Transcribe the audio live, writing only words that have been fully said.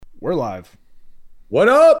We're live. What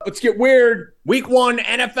up? Let's get weird. Week 1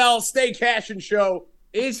 NFL Stay Cashin' Show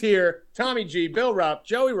is here. Tommy G, Bill Rupp,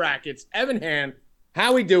 Joey Rackets, Evan Han,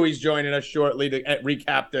 Howie Dewey's joining us shortly to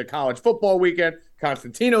recap the college football weekend.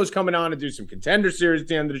 Constantino's coming on to do some contender series at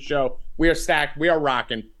the end of the show. We are stacked. We are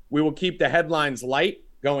rocking. We will keep the headlines light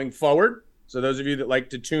going forward. So those of you that like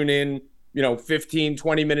to tune in, 15,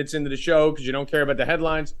 20 minutes into the show because you don't care about the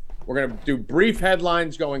headlines, we're going to do brief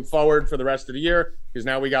headlines going forward for the rest of the year because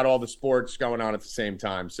now we got all the sports going on at the same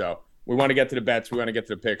time. So we want to get to the bets. We want to get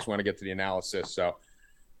to the picks. We want to get to the analysis. So,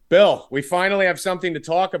 Bill, we finally have something to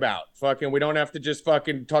talk about. We don't have to just talk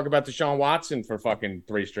about Deshaun Watson for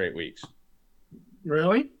 3 straight weeks.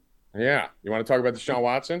 Really? Yeah. You want to talk about Deshaun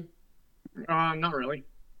Watson? Not really.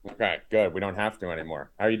 Okay, good. We don't have to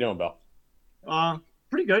anymore. How are you doing, Bill?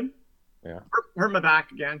 Pretty good. Yeah. Hurt my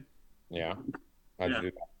back again. Yeah. How'd you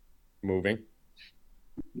do that? Moving?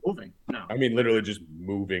 No. I mean, literally just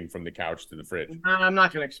moving from the couch to the fridge. I'm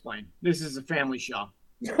not going to explain. This is a family show.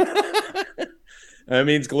 That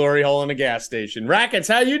means glory hole in a gas station. Rackets,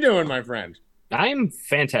 how you doing, my friend? I'm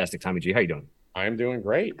fantastic, Tommy G. How you doing? I'm doing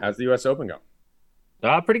great. How's the U.S. Open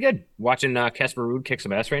go? Pretty good. Watching Casper Ruud kick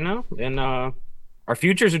some ass right now, and our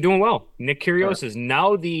futures are doing well. Nick Kyrgios is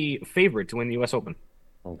now the favorite to win the U.S. Open.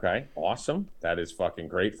 Okay, awesome. That is fucking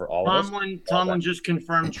great for all of us. Tomlin just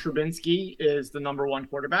confirmed Trubinsky is the number 1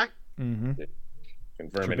 quarterback. Mm-hmm.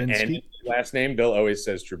 Confirm an N last name. Bill always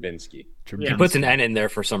says Trubinsky. He puts an N in there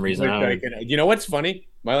for some reason. You know what's funny?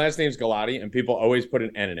 My last name's Galati, and people always put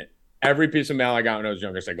an N in it. Every piece of mail I got when I was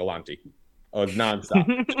younger said Galanti. Oh, it's nonstop.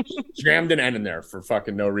 Jammed an N in there for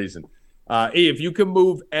fucking no reason. If you can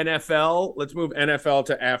move NFL, let's move NFL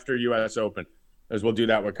to after U.S. Open, as we'll do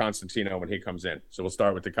that with Constantino when he comes in. So we'll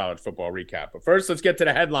start with the college football recap. But first, let's get to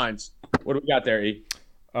the headlines. What do we got there, E?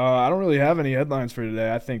 I don't really have any headlines for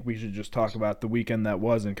today. I think we should just talk about the weekend that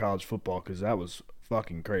was in college football because that was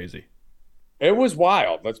fucking crazy. It was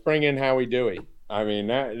wild. Let's bring in Howie Dewey. I mean,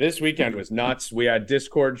 this weekend was nuts. We had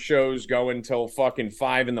Discord shows going till 5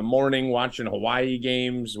 a.m. watching Hawaii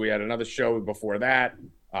games. We had another show before that.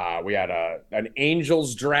 We had an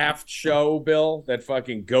Angels draft show, Bill, that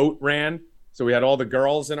fucking GOAT ran. So we had all the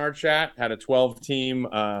girls in our chat, had a 12-team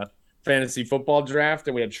fantasy football draft,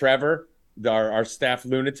 and we had Trevor, our staff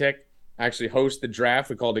lunatic, actually host the draft.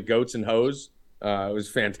 We called it Goats and Hoes. It was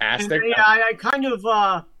fantastic. And, I kind of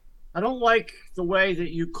I don't like the way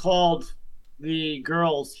that you called the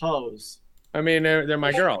girls hoes. I mean, they're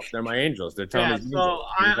my girls. They're my angels. They're Tommy's angels. So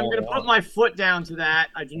I'm going to put my foot down to that.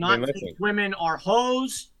 I do not think women are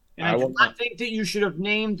hoes. And I do not think that you should have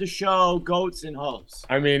named the show Goats and Hoes.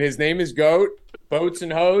 I mean, his name is Goat, Boats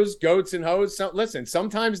and Hoes, Goats and Hoes. Listen,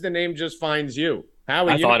 sometimes the name just finds you.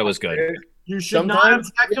 Howie, I thought it was good. You should not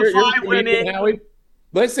objectify women.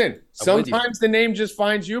 Listen, sometimes the name just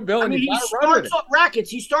finds you, Bill. And he starts off Rackets.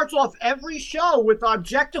 He starts off every show with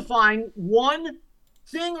objectifying one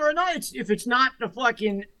thing or another. If it's not the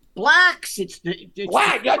fucking blacks, it's the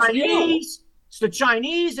Chinese. It's the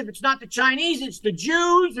Chinese. If it's not the Chinese, it's the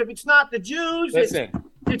Jews. If it's not the Jews, it's you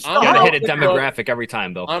gotta hit a demographic every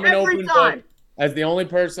time, Bill. I'm an open book. As the only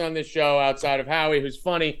person on this show outside of Howie who's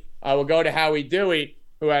funny, I will go to Howie Dewey,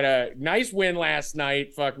 who had a nice win last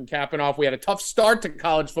night, fucking capping off. We had a tough start to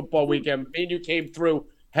college football weekend. Me and you came through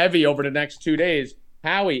heavy over the next 2 days.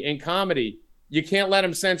 Howie, in comedy, you can't let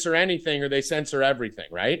them censor anything or they censor everything,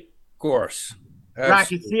 right? Of course.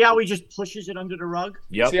 Rackets, see how he just pushes it under the rug?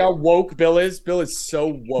 Yep. See how woke Bill is? Bill is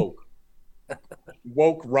so woke.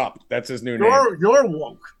 Woke Rupp. That's his new name. You're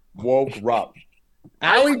woke. Woke Rupp.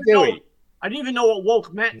 Howie Dewey. I didn't even know what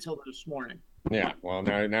woke meant until this morning. Yeah, well,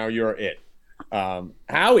 now you're it.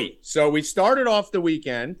 Howie, so we started off the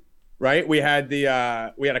weekend, right? We had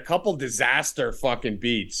a couple disaster fucking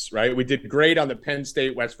beats, right? We did great on the Penn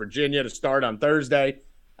State, West Virginia to start on Thursday.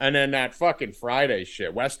 And then that fucking Friday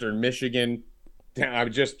shit, Western Michigan,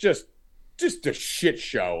 just a shit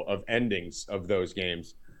show of endings of those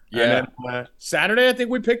games. Yeah. And then, Saturday, I think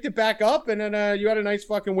we picked it back up, and then you had a nice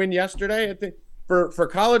fucking win yesterday. I think for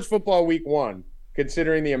college football week 1,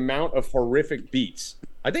 considering the amount of horrific beats,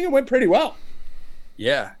 I think it went pretty well.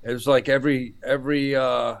 Yeah, it was like every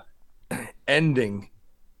ending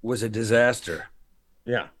was a disaster.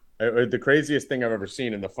 Yeah, the craziest thing I've ever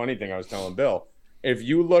seen, and the funny thing I was telling Bill, if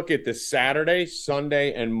you look at the Saturday,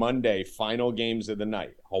 Sunday, and Monday final games of the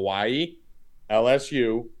night, Hawaii,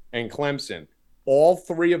 LSU, and Clemson, all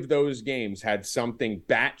 3 of those games had something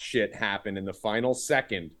batshit happen in the final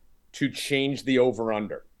second to change the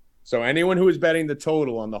over-under. So anyone who is betting the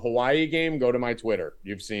total on the Hawaii game, go to my Twitter.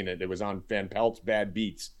 You've seen it. It was on Van Pelt's Bad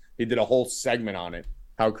Beats. He did a whole segment on it,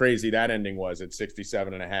 how crazy that ending was at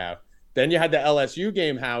 67.5. Then you had the LSU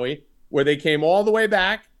game, Howie, where they came all the way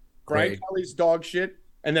back. Brian Great. Kelly's dog shit,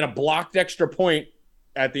 and then a blocked extra point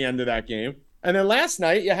at the end of that game. And then last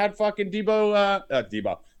night you had fucking Dabo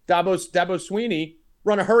Sweeney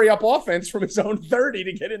run a hurry up offense from his own 30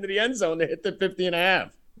 to get into the end zone to hit the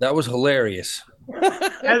 50.5. That was hilarious.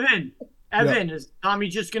 Evan, is Tommy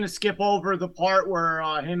just going to skip over the part where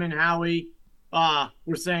him and Howie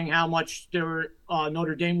were saying how much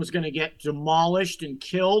Notre Dame was going to get demolished and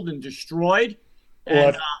killed and destroyed?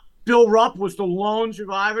 And Bill Rupp was the lone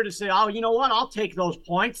survivor to say, oh, you know what? I'll take those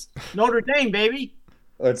points. Notre Dame, baby.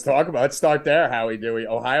 Let's start there, Howie Dewey.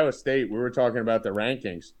 Ohio State, we were talking about the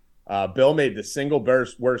rankings. Bill made the single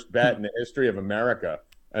worst bet in the history of America.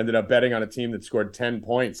 Ended up betting on a team that scored 10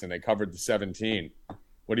 points, and they covered the 17.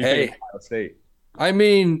 What do you think of Ohio State? I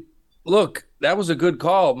mean, look, that was a good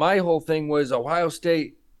call. My whole thing was Ohio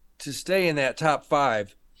State, to stay in that top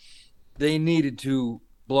 5, they needed to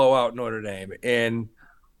blow out Notre Dame. And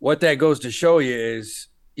what that goes to show you is,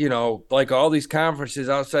 you know, like all these conferences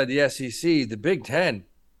outside the SEC, the Big Ten,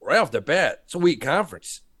 right off the bat, it's a weak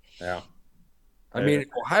conference. Yeah. I mean,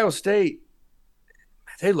 Ohio State,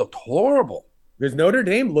 they looked horrible. Because Notre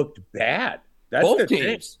Dame looked bad. That's Both the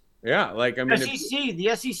teams. Thing. Yeah, like, I mean.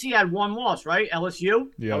 The SEC had one loss, right? LSU?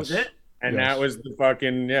 Yes. That was it? And that was the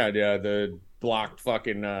fucking, the blocked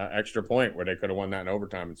fucking extra point where they could have won that in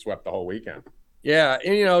overtime and swept the whole weekend. Yeah,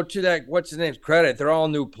 and, you know, to that, what's his name's credit, they're all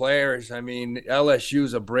new players. I mean,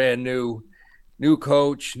 LSU's a brand new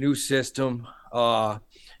coach, new system.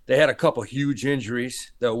 They had a couple huge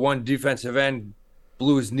injuries. The one defensive end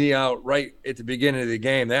blew his knee out right at the beginning of the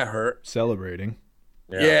game. That hurt. Celebrating.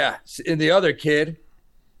 Yeah. And the other kid,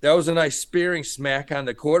 that was a nice spearing smack on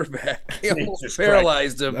the quarterback. He almost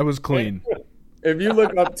paralyzed him. That was clean. If you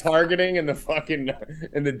look up targeting in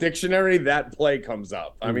the dictionary, that play comes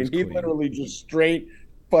up. I mean, he literally just straight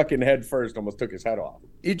fucking head first almost took his head off.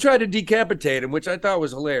 He tried to decapitate him, which I thought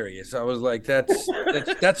was hilarious. I was like,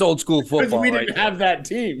 that's old school football. Because we didn't have that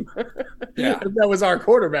team. Yeah. If that was our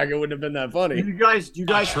quarterback, it wouldn't have been that funny. Do you guys think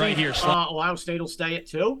Ohio State will stay at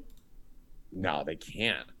 2? No, they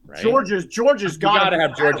can't. Right? Georgia's got to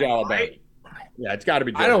have Georgia, Alabama. Right? Yeah, it's got to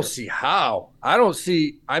be Georgia. I don't see how.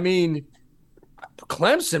 I mean,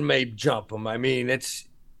 Clemson may jump them. I mean,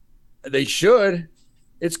 they should.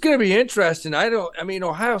 It's going to be interesting.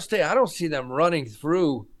 Ohio State, I don't see them running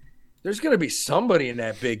through. There's going to be somebody in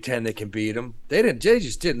that Big Ten that can beat them. They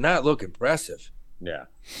just did not look impressive. Yeah.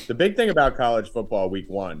 The big thing about college football week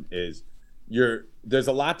 1 is there's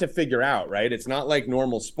a lot to figure out, right? It's not like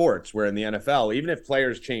normal sports where in the NFL, even if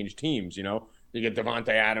players change teams, you know, you get Devontae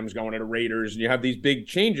Adams going to the Raiders and you have these big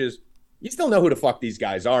changes, you still know who the fuck these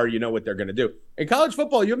guys are. You know what they're going to do. In college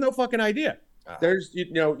football, you have no fucking idea. There's,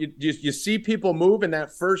 you see people move, and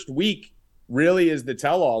that first week really is the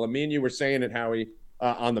tell-all. And me and you were saying it, Howie,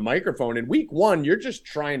 on the microphone. In week 1, you're just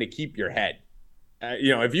trying to keep your head.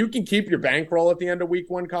 If you can keep your bankroll at the end of week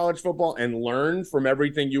 1 college football and learn from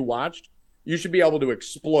everything you watched, you should be able to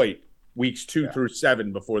exploit weeks 2 through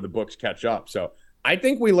 7 before the books catch up. So I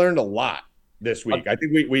think we learned a lot this week. I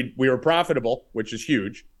think we were profitable, which is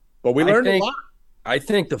huge, but we learned a lot. I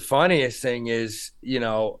think the funniest thing is,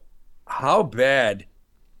 how bad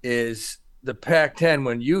is the Pac-10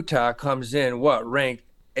 when Utah comes in, ranked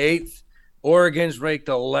 8th? Oregon's ranked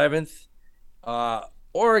 11th.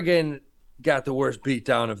 Oregon got the worst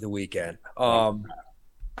beatdown of the weekend.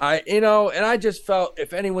 I just felt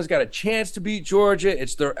if anyone's got a chance to beat Georgia,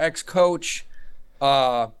 it's their ex-coach,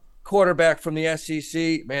 quarterback from the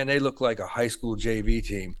SEC. Man, they look like a high school JV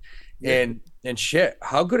team. And shit,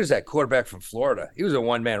 how good is that quarterback from Florida? He was a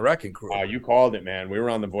one-man wrecking crew. You called it, man. We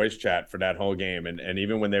were on the voice chat for that whole game. And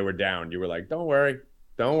even when they were down, you were like, don't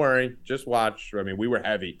worry. Just watch. I mean, we were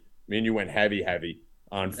heavy. Me and you went heavy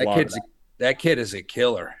on Florida. That kid is a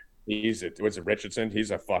killer. What's it, Richardson?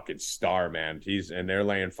 He's a fucking star, man. And they're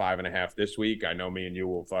laying 5.5 this week. I know me and you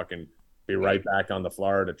will fucking be right back on the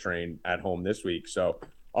Florida train at home this week. So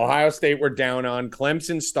Ohio State we're down on.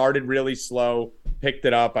 Clemson started really slow, picked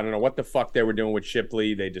it up. I don't know what the fuck they were doing with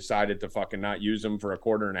Shipley. They decided to fucking not use him for a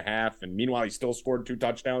quarter and a half. And meanwhile, he still scored 2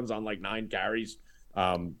 touchdowns on like 9 carries.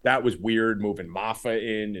 That was weird, moving Maffa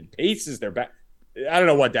in and Pace is their back. I don't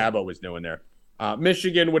know what Dabo was doing there.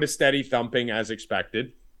 Michigan with a steady thumping as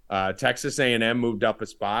expected. Texas A&M moved up a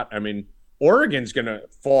spot. I mean, Oregon's going to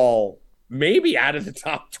fall maybe out of the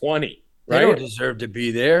top 20, right? They don't deserve to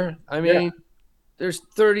be there. I mean, there's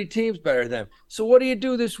 30 teams better than them. So what do you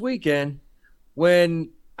do this weekend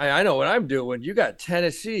when I know what I'm doing? You got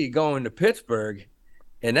Tennessee going to Pittsburgh,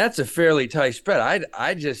 and that's a fairly tight spread.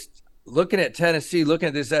 I just looking at Tennessee, looking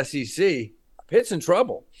at this SEC, Pitt's in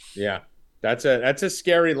trouble. Yeah. That's a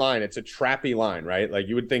scary line. It's a trappy line, right? Like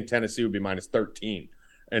you would think Tennessee would be minus 13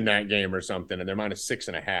 in that game or something, and they're minus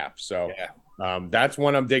 6.5. So that's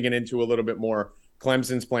one I'm digging into a little bit more.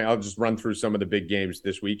 Clemson's playing. I'll just run through some of the big games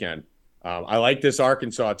this weekend. I like this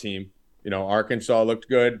Arkansas team. Arkansas looked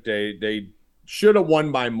good. They should have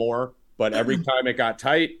won by more, but every time it got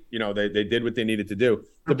tight, they did what they needed to do.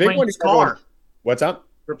 The big one is Scar. What's up?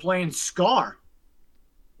 They're playing Scar.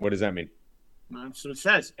 What does that mean? That's what it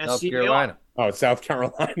says. South Carolina. Oh, it's South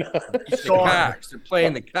Carolina. Cox. They're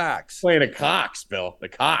playing the Cox. Playing a Cox, Bill. The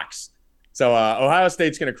Cox. So Ohio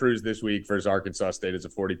State's going to cruise this week versus Arkansas State as a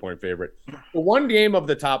 40-point favorite. The one game of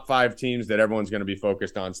the top 5 teams that everyone's going to be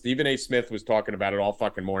focused on, Stephen A. Smith was talking about it all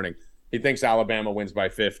fucking morning. He thinks Alabama wins by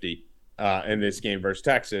 50 in this game versus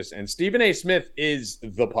Texas. And Stephen A. Smith is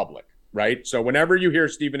the public, right? So whenever you hear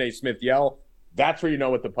Stephen A. Smith yell, that's where you know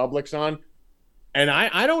what the public's on. And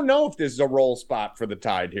I don't know if this is a roll spot for the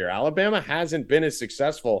Tide here. Alabama hasn't been as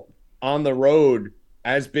successful on the road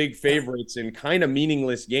as big favorites in kind of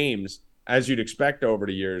meaningless games as you'd expect over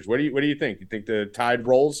the years. What do you think? Do you think the Tide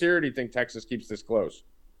rolls here, or do you think Texas keeps this close?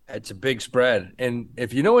 It's a big spread. And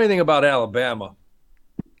if you know anything about Alabama,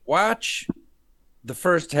 watch the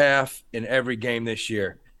first half in every game this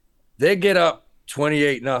year. They get up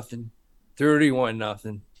 28-0,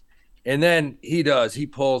 31-0. And then he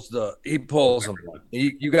pulls them.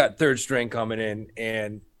 You got third string coming in,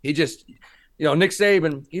 and he just, Nick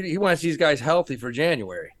Saban, he wants these guys healthy for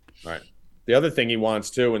January. Right. The other thing he wants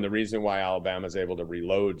too, and the reason why Alabama's able to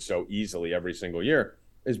reload so easily every single year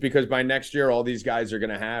is because by next year, all these guys are going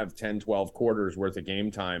to have 10, 12 quarters worth of game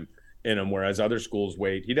time in them, whereas other schools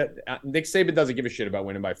wait. Nick Saban doesn't give a shit about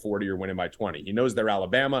winning by 40 or winning by 20. He knows they're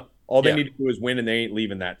Alabama. All they need to do is win, and they ain't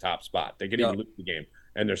leaving that top spot. They could even lose the game,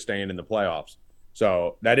 and they're staying in the playoffs.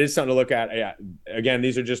 So that is something to look at. Yeah, again,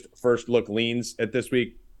 these are just first look leans at this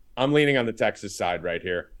week. I'm leaning on the Texas side right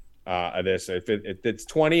here of this. If it's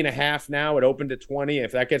 20.5 now, it opened at 20.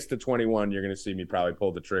 If that gets to 21, you're going to see me probably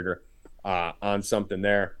pull the trigger on something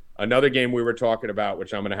there. Another game we were talking about,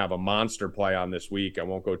 which I'm going to have a monster play on this week, I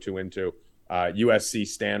won't go too into, USC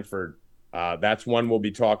Stanford. That's one we'll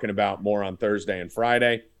be talking about more on Thursday and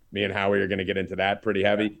Friday. Me and Howie are going to get into that pretty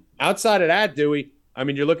heavy. Outside of that, Dewey, I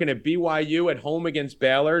mean, you're looking at BYU at home against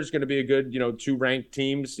Baylor. Is going to be a good, 2 ranked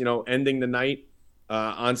teams, ending the night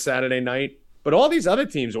on Saturday night. But all these other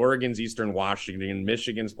teams, Oregon's Eastern Washington,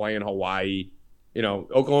 Michigan's playing Hawaii,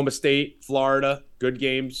 Oklahoma State, Florida, good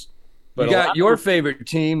games. But you got your favorite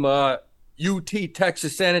team, UT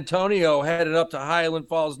Texas San Antonio, headed up to Highland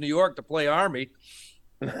Falls, New York to play Army.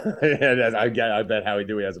 I bet Howie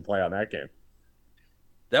Dewey has a play on that game.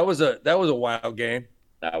 That was a wild game.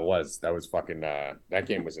 That was fucking that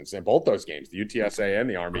game was insane. Both those games, the UTSA and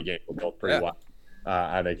the Army game, were both pretty wild.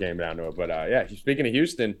 How they came down to it. But speaking of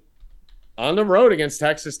Houston, on the road against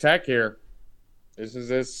Texas Tech here,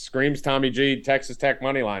 this screams Tommy G Texas Tech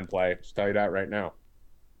money line play. Just tell you that right now.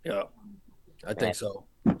 Yeah, I think so.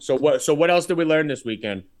 So what else did we learn this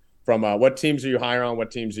weekend? From what teams are you higher on? What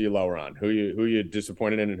teams are you lower on? Who you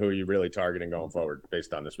disappointed in, and who are you really targeting going forward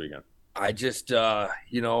based on this weekend? I just the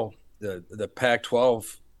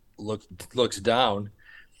Pac-12 looks down.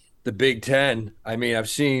 The Big Ten. I mean, I've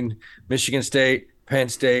seen Michigan State, Penn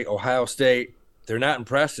State, Ohio State. They're not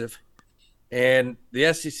impressive, and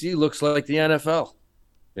the SEC looks like the NFL.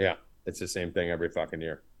 Yeah, it's the same thing every fucking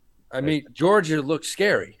year. I mean, Georgia looks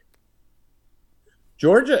scary.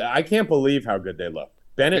 Georgia, I can't believe how good they look.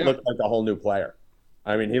 Bennett looked like a whole new player.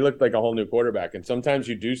 I mean, he looked like a whole new quarterback. And sometimes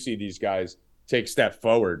you do see these guys take step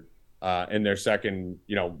forward in their second,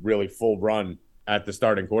 really full run at the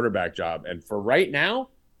starting quarterback job. And for right now,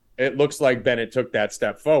 it looks like Bennett took that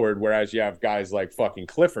step forward, whereas you have guys like fucking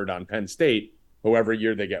Clifford on Penn State, who every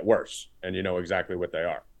year they get worse, and you know exactly what they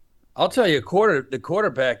are. I'll tell you, the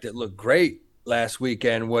quarterback that looked great last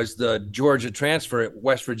weekend was the Georgia transfer at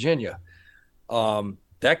West Virginia.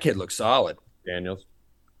 That kid looked solid. Daniels.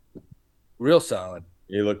 Real solid.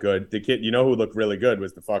 He looked good. The kid, who looked really good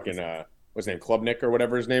was the fucking, what's his name, Klubnik or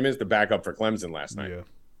whatever his name is, the backup for Clemson last night. Yeah.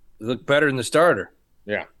 He looked better than the starter.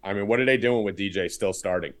 Yeah. I mean, what are they doing with DJ still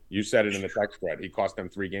starting? You said it in the text thread. He cost them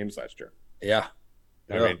 3 games last year. Yeah.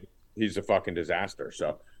 I mean, he's a fucking disaster.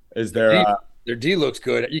 So is there their D looks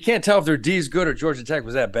good. You can't tell if their D is good or Georgia Tech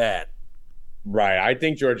was that bad. Right. I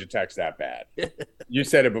think Georgia Tech's that bad. You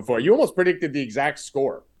said it before. You almost predicted the exact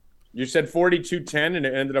score. You said 42-10, and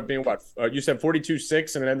it ended up being what? You said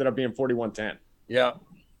 42-6, and it ended up being 41-10. Yeah.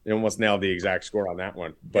 You almost nailed the exact score on that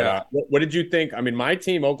one. But what did you think? I mean, my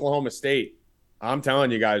team, Oklahoma State, I'm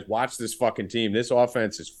telling you guys, watch this fucking team. This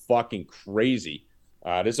offense is fucking crazy.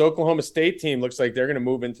 This Oklahoma State team looks like they're going to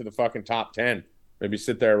move into the fucking top 10 Maybe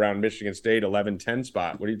sit there around Michigan State 11-10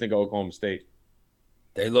 spot. What do you think of Oklahoma State?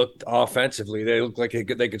 They looked offensively. They looked like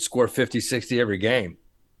they could score 50, 60 every game.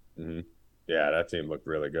 Mm-hmm. Yeah, that team looked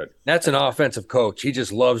really good. That's an offensive coach. He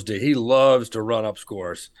just loves to. He loves to run up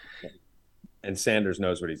scores. And Sanders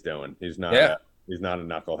knows what he's doing. He's not. He's not a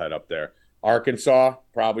knucklehead up there. Arkansas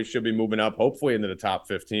probably should be moving up, hopefully into the top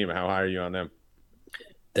 15. How high are you on them?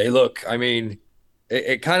 They look. I mean,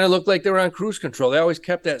 it kind of looked like they were on cruise control. They always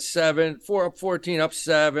kept that 7, 4 up 14, up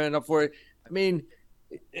 7, up 4. I mean,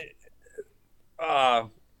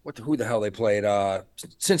 who the hell they played?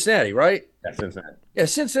 Cincinnati, right? Yeah, Cincinnati. Yeah,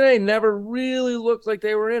 Cincinnati never really looked like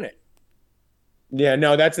they were in it. Yeah,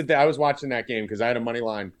 no, that's it. I was watching that game because I had a money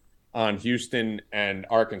line on Houston and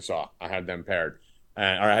Arkansas. I had them paired, or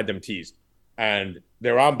I had them teased. And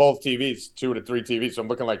they were on both TVs, 2 to 3 TVs. So I'm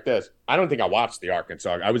looking like this. I don't think I watched the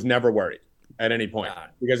Arkansas. I was never worried at any point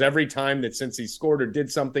because every time that Cincy scored or did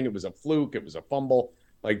something, it was a fluke. It was a fumble.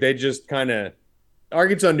 Like they just kind of –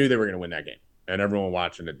 Arkansas knew they were going to win that game. And everyone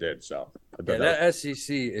watching it did. So that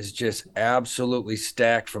SEC is just absolutely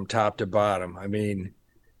stacked from top to bottom. I mean,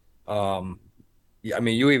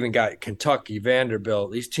 you even got Kentucky,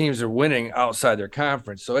 Vanderbilt. These teams are winning outside their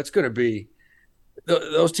conference, so it's going to be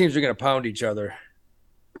those teams are going to pound each other.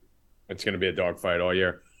 It's going to be a dogfight all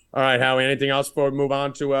year. All right, Howie. Anything else before we move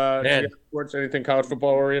on to sports? Anything college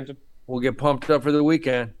football oriented? We'll get pumped up for the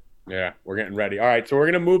weekend. Yeah, we're getting ready. All right, so we're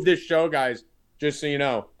going to move this show, guys. Just so you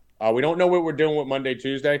know. We don't know what we're doing with Monday,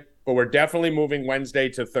 Tuesday, but we're definitely moving Wednesday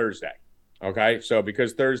to Thursday. Okay, so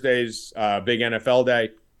because Thursday's big NFL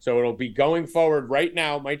day, so it'll be going forward right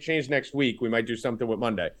now. It might change next week. We might do something with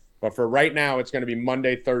Monday. But for right now, it's going to be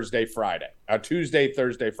Monday, Thursday, Friday. Tuesday,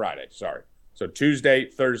 Thursday, Friday. Sorry. So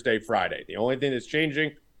Tuesday, Thursday, Friday. The only thing that's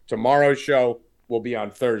changing, tomorrow's show will be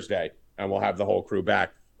on Thursday, and we'll have the whole crew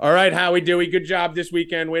back. All right, Howie Dewey, good job this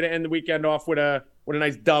weekend. Way to end the weekend off with a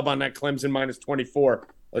nice dub on that Clemson minus 24.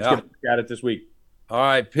 Let's get at it this week. All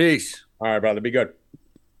right, peace. All right, brother. Be good.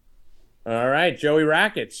 All right, Joey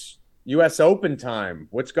Rackets, U.S. Open time.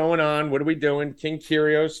 What's going on? What are we doing? King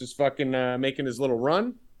Kyrgios is fucking making his little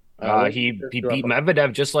run. He beat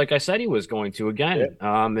Medvedev just like I said he was going to again.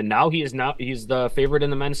 Yeah. And now he's the favorite in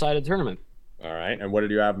the men's side of the tournament. All right. And what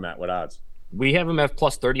did you have him at? What odds? We have him at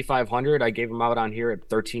plus 3,500. I gave him out on here at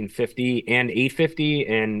 1,350 and 850,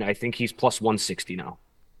 and I think he's plus 160 now.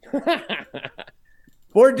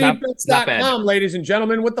 4dbets.com, ladies and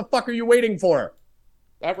gentlemen. What the fuck are you waiting for?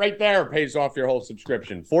 That right there pays off your whole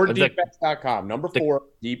subscription. 4dbets.com. Number 4,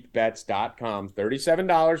 deepbets.com.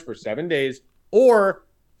 $37 for 7 days. Or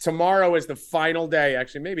tomorrow is the final day.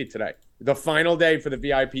 Actually, maybe today. The final day for the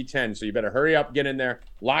VIP 10. So you better hurry up, get in there,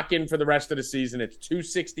 lock in for the rest of the season. It's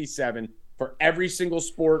 $267 for every single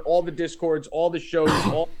sport, all the discords, all the shows,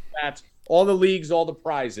 all the stats, all the leagues, all the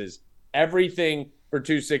prizes, everything. For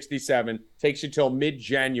 $267 takes you till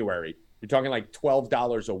mid-January. You're talking like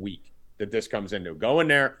 $12 a week that this comes into. Go in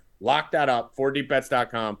there, lock that up.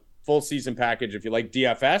 4dbets.com, full season package. If you like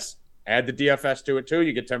DFS, add the DFS to it too.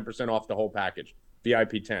 You get 10% off the whole package.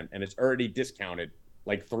 VIP 10, and it's already discounted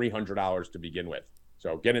like $300 to begin with.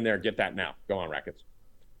 So get in there, get that now. Go on, Rackets.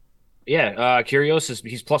 Yeah, Kyrgios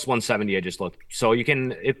he's plus 170. I just looked. So you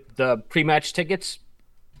can the pre-match tickets.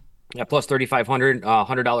 Yeah, plus 3,500,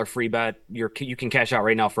 $100 free bet. You can cash out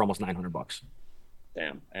right now for almost $900.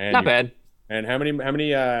 Damn, and not bad. And how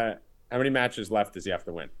many matches left does he have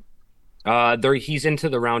to win? He's into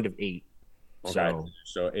the round of 8. Okay,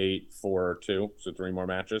 so 8, 4, 2, so 3 more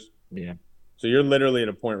matches. Yeah. So you're literally at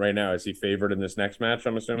a point right now. Is he favored in this next match?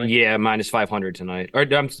 I'm assuming. Yeah, minus 500 tonight, or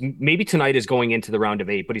maybe tonight is going into the round of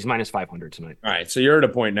 8, but he's minus 500 tonight. All right, so you're at a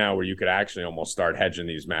point now where you could actually almost start hedging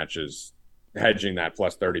these matches. Hedging that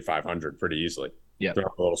plus 3,500 pretty easily. Yeah, throw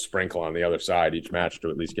a little sprinkle on the other side each match to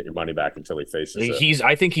at least get your money back until he faces it.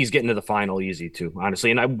 I think he's getting to the final easy too,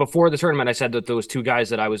 honestly. And before the tournament, I said that those 2 guys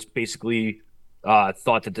that I was basically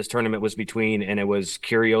thought that this tournament was between, and it was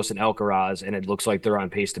Kyrgios and Alcaraz, and it looks like they're on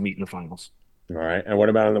pace to meet in the finals. All right, and what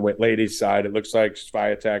about on the ladies' side? It looks like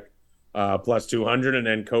Swiatek plus 200, and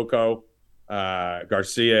then Coco,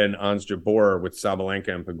 Garcia, and Ons Jabeur with Sabalenka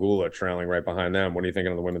and Pegula trailing right behind them. What are you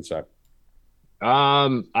thinking on the women's side?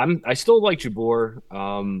 I still like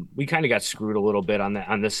Jabeur. We kind of got screwed a little bit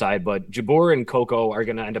on this side, but Jabeur and Coco are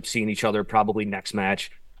going to end up seeing each other probably next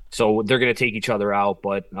match. So they're going to take each other out.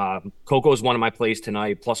 But Coco is one of my plays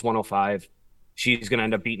tonight, plus 105. She's going to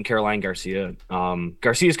end up beating Caroline Garcia.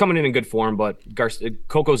 Garcia's coming in good form, but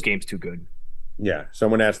Coco's game's too good. Yeah,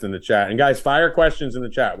 someone asked in the chat. And guys, fire questions in the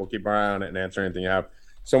chat. We'll keep our eye on it and answer anything you have.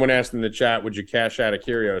 Someone asked in the chat, would you cash out of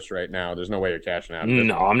Kyrgios right now? There's no way you're cashing out.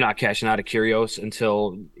 No, I'm not cashing out of Kyrgios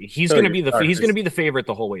until he's going to be the favorite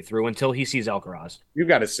the whole way through until he sees Alcaraz. You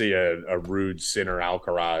got to see a Rude, Sinner,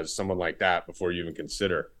 Alcaraz, someone like that before you even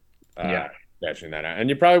consider cashing that out. And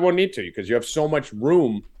you probably won't need to because you have so much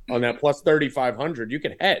room on that plus 3,500. You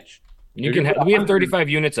can hedge. We have 35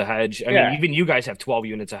 units of hedge. I mean, even you guys have 12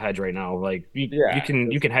 units of hedge right now. Like you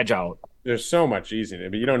can hedge out. There's so much easier,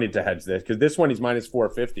 but you don't need to hedge this because this one he's minus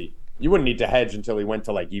 450. You wouldn't need to hedge until he went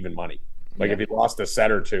to like even money. Like if he lost a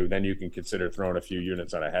set or two, then you can consider throwing a few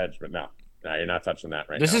units on a hedge. But no, you're not touching that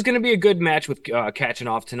right now. This is going to be a good match with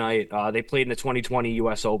Kachanov tonight. They played in the 2020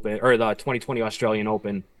 U.S. Open or the 2020 Australian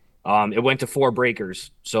Open. It went to 4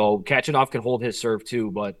 breakers, so Kachanov can hold his serve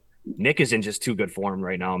too, but Nick is in just too good form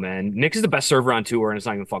right now, man. Nick is the best server on tour, and it's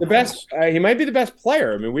not even fucking the best. He might be the best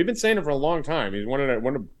player. I mean, we've been saying it for a long time. He's one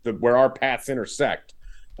of the where our paths intersect.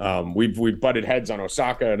 We've butted heads on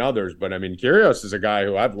Osaka and others, but I mean, Kyrgios is a guy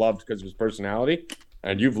who I've loved because of his personality,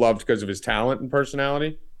 and you've loved because of his talent and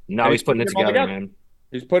personality. Now he's putting it together, man.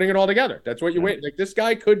 He's putting it all together. That's what you wait. Like this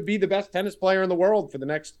guy could be the best tennis player in the world for the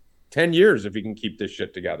next 10 years if he can keep this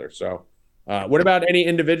shit together. So. What about any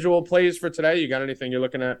individual plays for today? You got anything you're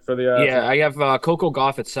looking at for the? I have Coco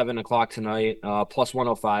Gauff at 7:00 tonight, plus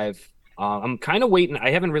 105. I'm kind of waiting. I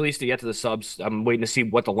haven't released it yet to the subs. I'm waiting to see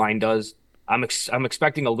what the line does. I'm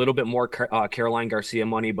expecting a little bit more Caroline Garcia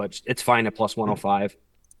money, but it's fine at plus 105.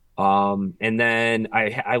 And then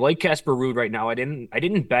I like Casper Ruud right now. I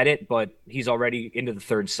didn't bet it, but he's already into the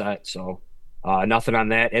third set, so nothing on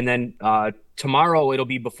that. And then tomorrow it'll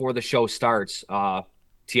be before the show starts.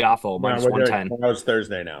 Tiafoe minus 110. Tomorrow's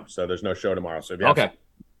Thursday now, so there's no show tomorrow. So if you have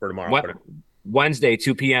for tomorrow, Wednesday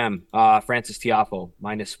 2 p.m. Francis Tiafoe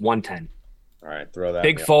minus 110. All right, throw that.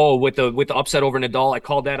 Big foe with the upset over Nadal. I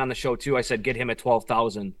called that on the show too. I said get him at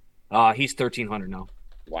 12,000. He's 1,300 now.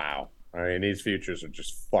 Wow. I mean, these futures are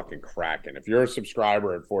just fucking cracking. If you're a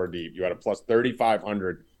subscriber at 4 Deep, you had a plus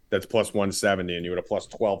 3,500. That's plus 170, and you had a plus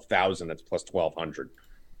 12,000. That's plus 1,200.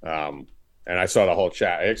 And I saw the whole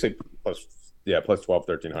chat. Actually, plus 12,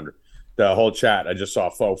 1,300. The whole chat. I just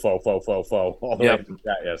saw foe all the way to the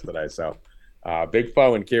chat yesterday. So, big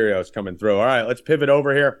foe and Kyrgios coming through. All right, let's pivot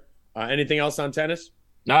over here. Anything else on tennis?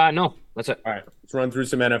 No, that's it. All right, let's run through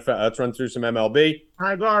some NFL. Let's run through some MLB.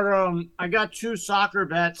 I got 2 soccer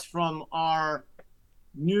bets from our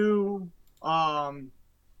new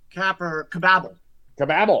capper Kababble.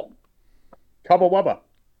 Wubba.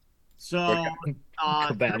 So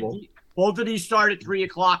Kababble. Both of these start at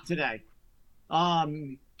 3:00 today.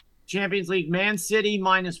 Champions League, Man City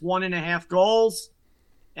minus 1.5 goals,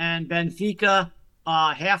 and Benfica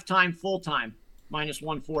halftime, full time minus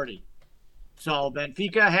 140. So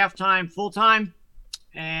Benfica halftime, full time,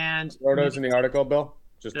 and throw those in the article, Bill.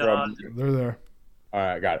 Just throw them. They're there. All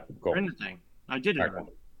right, got it. Cool. In the thing, I did it. All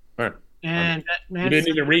right. And you didn't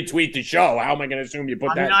even retweet the show. How am I going to assume you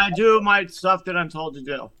put that? I do my stuff that I'm told to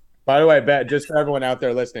do. By the way, just for everyone out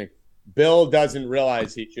there listening, Bill doesn't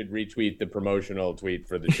realize he should retweet the promotional tweet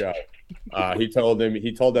for the show. He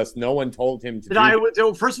told us no one told him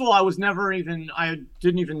to. First of all, I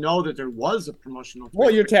didn't even know that there was a promotional tweet.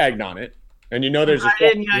 Well, you're tagged on it. And you know there's I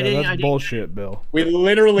didn't. That's bullshit, Bill. We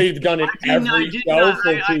literally have done it every show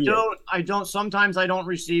for 2 years. I don't. Sometimes I don't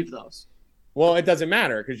receive those. Well, it doesn't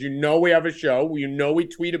matter because you know we have a show. You know we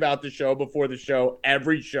tweet about the show before the show,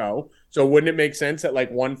 every show. So wouldn't it make sense at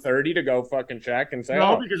like 1:30 to go fucking check and say,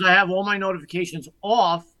 no, because I have all my notifications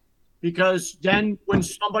off. Because then when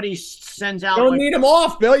somebody sends out, don't need them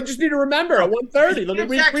off, Bill. You just need to remember at 1:30. Let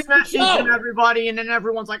me text message and everybody, and then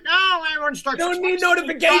everyone's like, "Oh, everyone starts." You don't need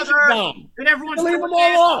notifications on. And everyone's leave them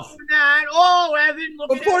all off. That. Oh, Evan, look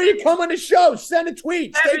before you come on the show, send a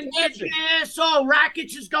tweet. Evan, so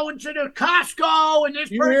Rackets is going to the Costco, and this.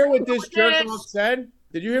 You hear what this jerk off said?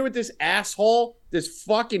 Did you hear what this asshole, this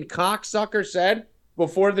fucking cocksucker said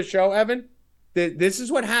before the show, Evan? This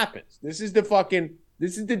is what happens. This is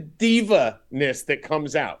the diva-ness that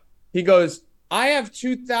comes out. He goes, I have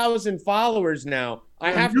 2,000 followers now.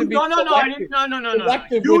 I have to be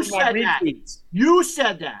selective with my retweets. You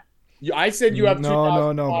said that. I said you have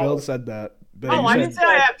 2,000 No. Bill said that. No, I didn't say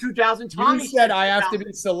I have 2,000. Tommy said I have to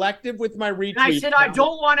be selective with my retweets. And I said I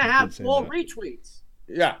don't want to have full retweets.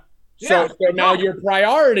 Yeah. So now your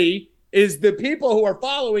priority is the people who are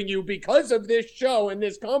following you because of this show and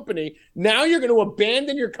this company. Now you're going to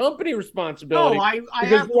abandon your company responsibility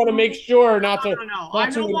because you want to make sure not to. I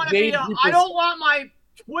don't want my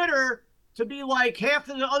Twitter to be like half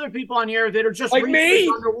of the other people on here that are just like me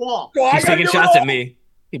on the wall. He's taking shots at me.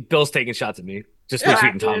 Bill's taking shots at me. Just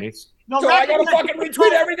retweeting Tommy. No, So I gotta fucking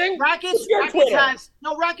retweet everything? Rackets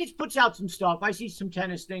puts out some stuff. I see some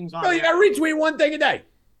tennis things on No, you there. gotta retweet one thing a day.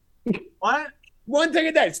 What? One thing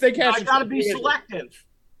a day. Stay cash. I gotta be selective.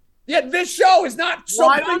 Yeah, this show is not so.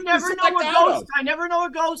 Well, I never know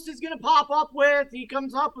what Ghost is gonna pop up with. He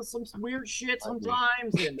comes up with some weird shit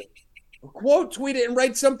sometimes. And quote tweet it and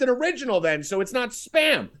write something original then, so it's not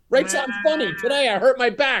spam. Write something funny. Today I hurt my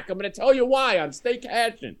back. I'm gonna tell you why on Stay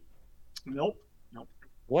Cashing. Nope.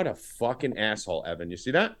 What a fucking asshole, Evan. You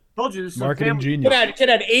see that? Told you this is Marketing a family. genius. Kid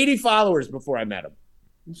had 80 followers before I met him.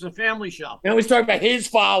 It's a family show. Now he's talking about his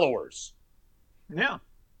followers. Yeah.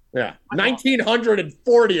 Yeah.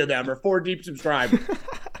 1,940 of them are 4 deep subscribers.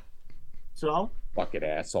 So? Fucking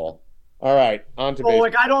asshole. All right, on to Oh,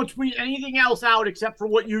 like I don't tweet anything else out except for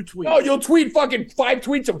what you tweet. Oh, you'll tweet fucking 5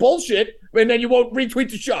 tweets of bullshit, and then you won't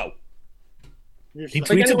retweet the show. He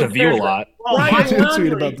tweets at The View a lot. Bro,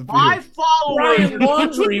 my followers. Brian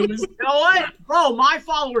Laundrie was. You know what? Bro, my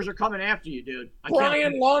followers are coming after you, dude.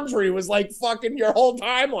 Brian Laundrie was like fucking your whole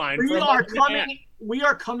timeline. We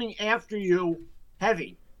are coming after you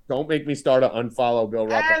heavy. Don't make me start to unfollow Bill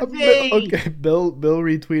Rupp. Okay, Bill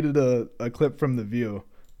retweeted a clip from The View.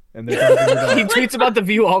 And they're talking about, he tweets about The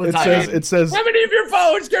View all the time. It says how many of your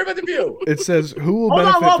followers care about The View? It says who will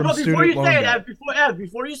benefit from student loan debt?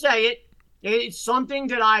 Before you say it, it's something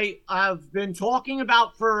that I have been talking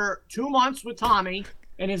about for 2 months with Tommy,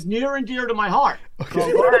 and is near and dear to my heart.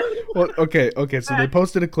 Okay. Well, okay. So they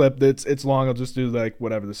posted a clip that's long. I'll just do like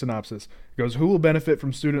whatever the synopsis. It goes, "Who will benefit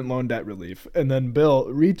from student loan debt relief?" And then Bill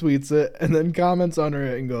retweets it and then comments under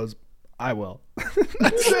it and goes, "I will."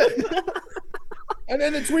 That's it. And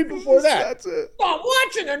then the tweet before that. That's it. Well, I'm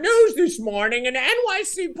watching the news this morning, and an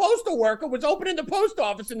NYC postal worker was opening the post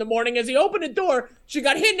office in the morning. As he opened the door, she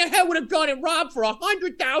got hit in the head with a gun and robbed for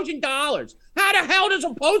 $100,000. How the hell does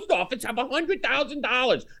a post office have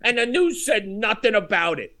 $100,000? And the news said nothing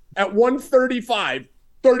about it. At 1:35,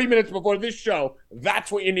 30 minutes before this show, that's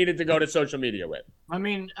what you needed to go to social media with. I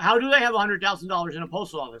mean, how do they have $100,000 in a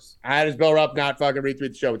post office? How does Bill Rupp not fucking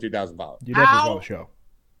retweet the show with 2,000 followers? You definitely saw the show.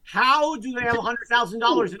 How do they have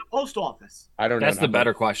 $100,000 in a post office? I don't know. That's the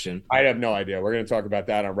better question. I have no idea. We're going to talk about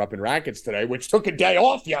that on Rupp and Rackets today, which took a day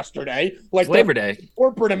off yesterday. Like Labor Day.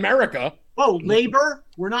 Corporate America. Oh, labor?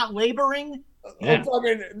 We're not laboring? Yeah.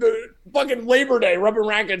 The fucking Labor Day. Rupp and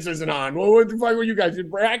Rackets isn't on. What the fuck were you guys?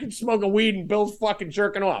 Rackets smoking weed and Bill's fucking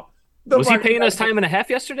jerking off. Was he paying us time and a half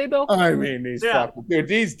yesterday, Bill? I mean, these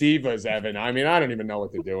divas, Evan. I mean, I don't even know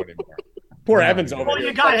what to do anymore. Poor Evan's over here.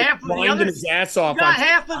 You got half of the other. His ass off. You got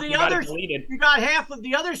half of the other. You got half of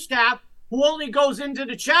the other staff who only goes into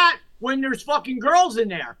the chat when there's fucking girls in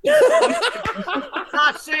there.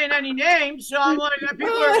 Not saying any names, so I'm like,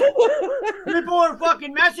 people are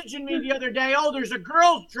fucking messaging me the other day. Oh, there's a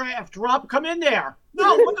girls draft, Rupp. Come in there.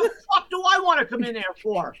 No, what the fuck do I want to come in there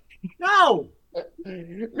for? No. But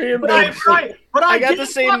I got the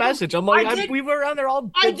same message. I'm like, we were on there all.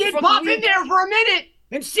 I did pop in there for a minute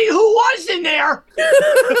and see who was in there.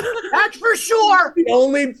 That's for sure. The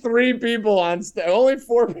only 3 people on staff, only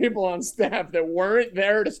 4 people on staff that weren't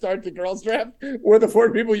there to start the girls draft were the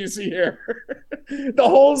 4 people you see here. The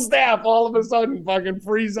whole staff all of a sudden fucking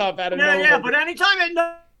freeze up out of nowhere. Yeah, but anytime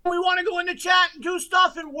we want to go in the chat and do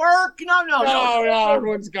stuff and work, no,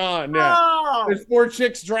 everyone's gone. Yeah. No. There's 4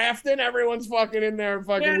 chicks drafting. Everyone's fucking in there.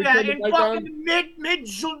 Fucking in fucking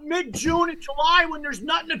mid-June and July when there's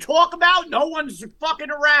nothing to talk about, no one's fucking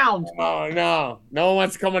around. Oh, no. No one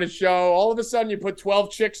wants to come on a show. All of a sudden, you put 12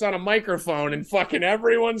 chicks on a microphone and fucking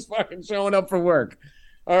everyone's fucking showing up for work.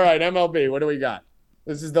 All right, MLB, what do we got?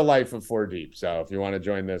 This is the life of 4 Deep. So if you want to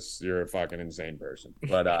join this, you're a fucking insane person.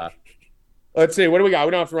 But, let's see. What do we got?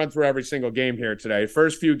 We don't have to run through every single game here today.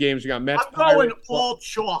 First few games, we got Mets. I'm going all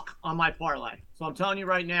chalk on my parlay. So I'm telling you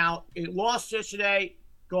right now, it lost yesterday.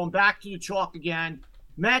 Going back to the chalk again.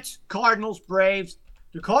 Mets, Cardinals, Braves.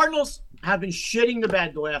 The Cardinals have been shitting the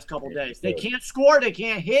bed the last couple of days. They can't score. They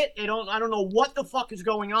can't hit. I don't know what the fuck is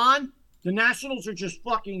going on. The Nationals are just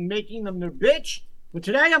fucking making them their bitch. But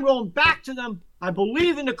today I'm going back to them. I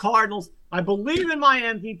believe in the Cardinals. I believe in my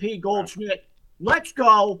MVP, Goldschmidt. Let's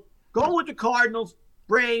go. Go with the Cardinals,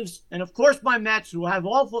 Braves, and of course my Mets, who have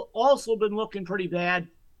also been looking pretty bad.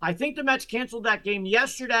 I think the Mets canceled that game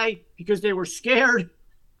yesterday because they were scared,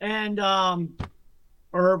 and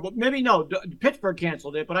or maybe no, Pittsburgh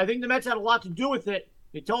canceled it. But I think the Mets had a lot to do with it.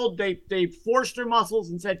 They forced their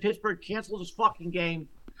muscles and said Pittsburgh cancel this fucking game.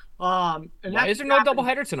 And why is there no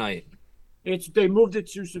doubleheader tonight? They moved it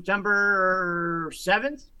to September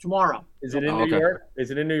 7th tomorrow. Is it in New York? Is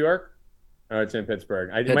it in New York? Oh, it's in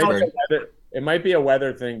Pittsburgh. Pittsburgh. It might be a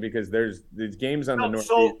weather thing because there's these games on the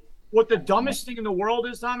Northeast. what the dumbest thing in the world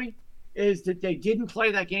is, Tommy, is that they didn't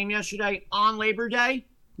play that game yesterday on Labor Day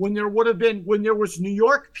when there was New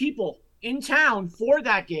York people in town for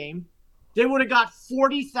that game. They would have got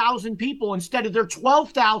 40,000 people instead of their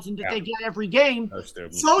 12,000 that they get every game.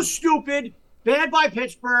 So stupid. Bad by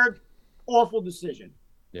Pittsburgh. Awful decision.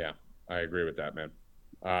 Yeah, I agree with that, man.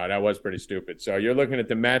 That was pretty stupid. So you're looking at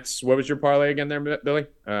the Mets. What was your parlay again there, Billy?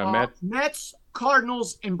 Mets,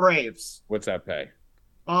 Cardinals, and Braves. What's that pay?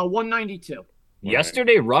 192.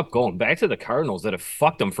 Yesterday, Rupp going back to the Cardinals that have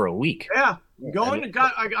fucked them for a week. Yeah,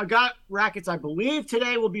 I got rackets. I believe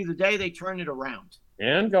today will be the day they turn it around.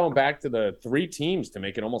 And going back to the 3 teams to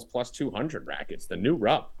make it almost plus 200 rackets. The new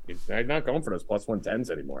Rupp. He's not going for those plus 110s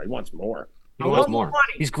anymore. He wants more. He wants more.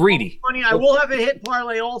 He's greedy. I will have a hit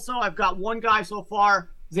parlay also. I've got one guy so far,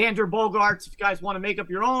 Xander Bogaerts. If you guys want to make up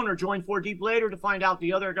your own or join 4 Deep later to find out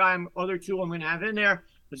the other two I'm going to have in there.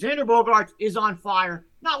 But Xander Bogaerts is on fire,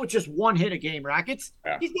 not with just 1 hit a game, rackets.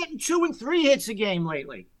 Yeah. He's getting 2 and 3 hits a game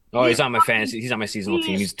lately. Oh, he's on my fantasy. He's on my seasonal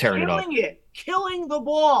team. He's tearing it up. Killing the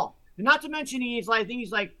ball. And not to mention I think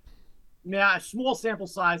he's like, small sample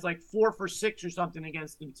size, like 4 for 6 or something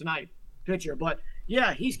against him tonight, pitcher. But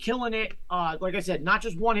yeah, he's killing it. Like I said, not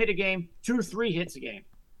just 1 hit a game, 2, 3 hits a game.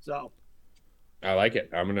 So I like it.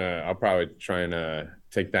 I'll probably try and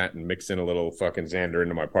take that and mix in a little fucking Xander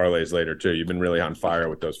into my parlays later too. You've been really on fire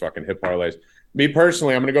with those fucking hit parlays. Me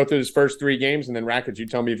personally, I'm going to go through this first 3 games and then rackets. You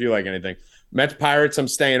tell me if you like anything. Mets Pirates, I'm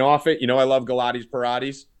staying off it. I love Galati's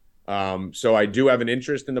Parades. So I do have an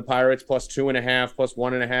interest in the Pirates plus 2.5, plus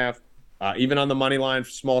 1.5, even on the money line,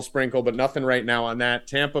 small sprinkle, but nothing right now on that.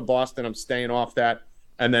 Tampa, Boston, I'm staying off that.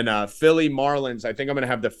 And then Philly, Marlins, I think I'm going to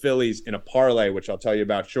have the Phillies in a parlay, which I'll tell you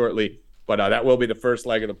about shortly. But that will be the first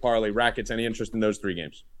leg of the parlay. Rackets, any interest in those 3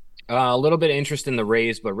 games? A little bit of interest in the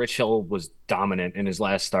Rays, but Rich Hill was dominant in his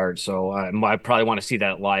last start. So I probably want to see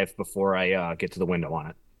that live before I get to the window on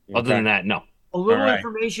it. Okay. Other than that, no. A little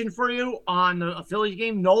information for you on the Phillies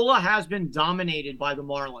game. Nola has been dominated by the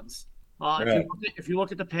Marlins. If you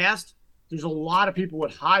look at the past, there's a lot of people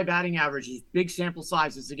with high batting averages, big sample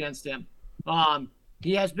sizes against him.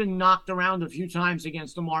 He has been knocked around a few times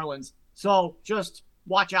against the Marlins. So just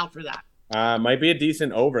watch out for that. Might be a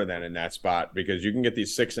decent over then in that spot because you can get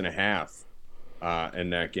these 6.5 in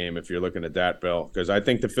that game if you're looking at that, Bill. Because I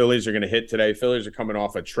think the Phillies are going to hit today. Phillies are coming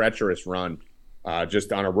off a treacherous run.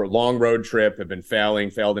 Just on a long road trip, have been failed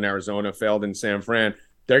in Arizona, failed in San Fran.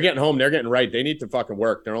 They're getting home. They're getting right. They need to fucking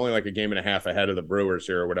work. They're only like a game and a half ahead of the Brewers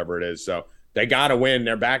here or whatever it is. So they got to win.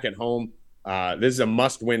 They're back at home. This is a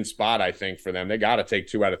must-win spot, I think, for them. They got to take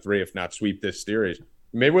 2 out of 3, if not sweep this series.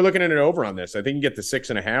 Maybe we're looking at an over on this. I think you get the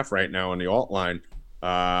 6.5 right now on the alt line,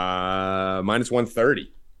 minus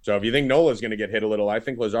 130. So if you think Nola's going to get hit a little, I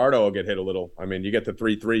think Luzardo will get hit a little. I mean, you get the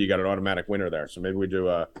 3-3, you got an automatic winner there. So maybe we do.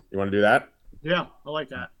 You want to do that? Yeah, I like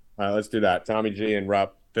that. All right, let's do that. Tommy G and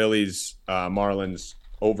Rupp, Phillies, Marlins,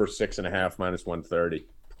 over 6.5, minus 130.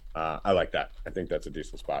 I like that. I think that's a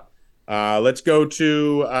decent spot. Let's go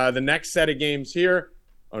to the next set of games here.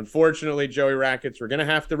 Unfortunately, Joey Rackets, we're going to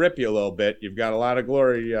have to rip you a little bit. You've got a lot of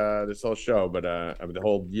glory this whole show, but the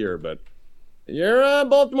whole year. But your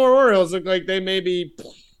Baltimore Orioles look like they may be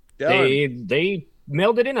done. They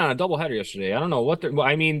mailed it in on a doubleheader yesterday. I don't know what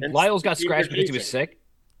Lyles got scratched because he was sick.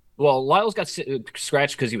 Well, Lyles got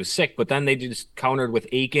scratched because he was sick, but then they just countered with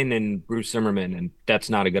Aiken and Bruce Zimmerman, and that's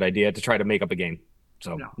not a good idea to try to make up a game.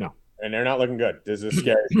 So, no. And they're not looking good. This is a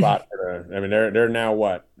scary spot. They're now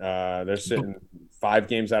what? They're sitting 5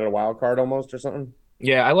 games out of the wild card almost or something?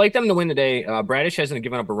 Yeah, I like them to win today. Bradish hasn't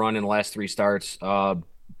given up a run in the last 3 starts.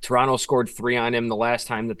 Toronto scored 3 on him the last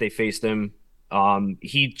time that they faced him.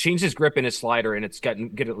 He changed his grip in his slider, and it's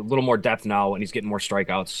getting a little more depth now, and he's getting more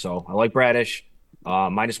strikeouts. So I like Bradish.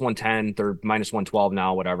 Minus 110, they're minus 112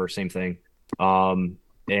 now, whatever, same thing.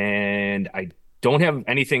 And I don't have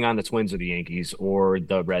anything on the Twins or the Yankees or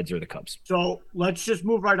the Reds or the Cubs. So let's just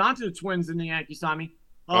move right on to the Twins and the Yankees, Tommy.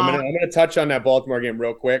 I'm gonna touch on that Baltimore game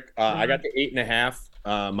real quick. I got the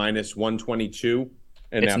 8.5 minus 122.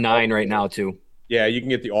 And it's 9 right now too. Yeah, you can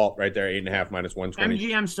get the alt right there, 8.5 minus 120.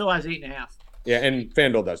 MGM still has 8.5. Yeah, and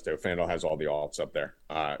FanDuel does too. FanDuel has all the alts up there.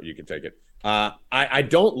 You can take it. I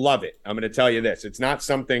don't love it. I'm going to tell you this. It's not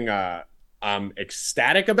something I'm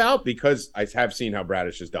ecstatic about because I have seen how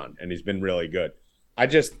Bradish has done, and he's been really good.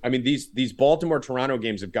 These Baltimore-Toronto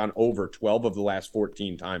games have gone over 12 of the last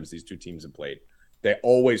 14 times these two teams have played. They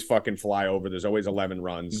always fucking fly over. There's always 11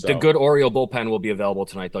 runs. So. The good Oriole bullpen will be available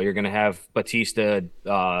tonight, though. You're going to have Batista,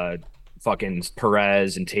 fucking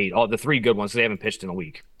Perez, and Tate. All the 3 good ones. They haven't pitched in a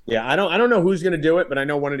week. Yeah, I don't know who's going to do it, but I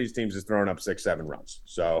know one of these teams is throwing up 6-7 runs.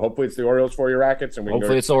 So hopefully it's the Orioles for your Rackets, and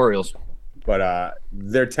hopefully it's the Orioles. But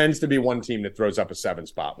there tends to be one team that throws up a 7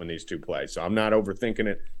 spot when these two play. So I'm not overthinking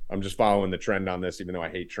it. I'm just following the trend on this, even though I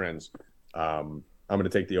hate trends. I'm going to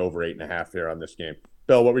take the over 8.5 here on this game.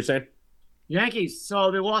 Bill, what were you saying? Yankees.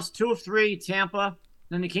 So they lost 2 of 3, Tampa.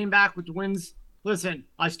 Then they came back with the wins. Listen,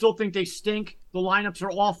 I still think they stink. The lineups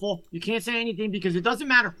are awful. You can't say anything because it doesn't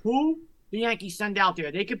matter who the Yankees send out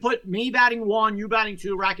there. They could put me batting 1, you batting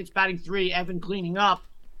 2, Rackets batting 3, Evan cleaning up.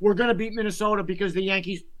 We're going to beat Minnesota because the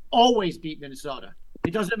Yankees always beat Minnesota.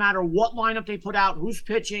 It doesn't matter what lineup they put out, who's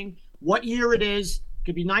pitching, what year it is. It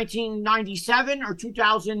could be 1997 or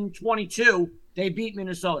 2022. They beat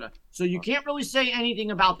Minnesota. So you can't really say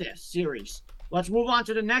anything about this series. Let's move on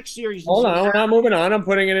to the next series. Hold on, we're not moving on. I'm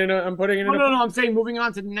putting it in. No, I'm saying moving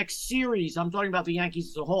on to the next series. I'm talking about the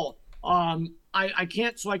Yankees as a whole. I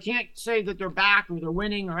can't say that they're back or they're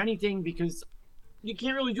winning or anything because you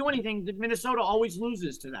can't really do anything. Minnesota always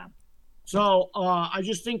loses to them. So I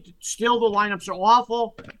just think still the lineups are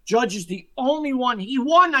awful. Judge is the only one. He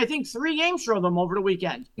won, I think, 3 games for them over the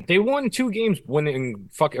weekend. They won 2 games winning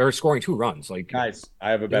or scoring 2 runs. Like, guys,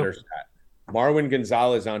 I have a better stat. Marwin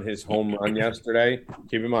Gonzalez on his home run yesterday.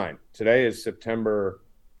 Keep in mind, today is September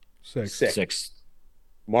 6th.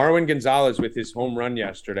 Marwin Gonzalez with his home run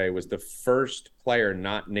yesterday was the first player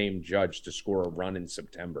not named Judge to score a run in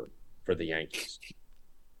September for the Yankees.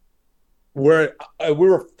 We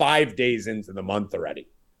were 5 days into the month already.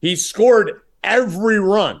 He scored every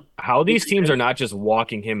run. How these teams are not just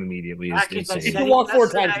walking him immediately is insane. He can walk 4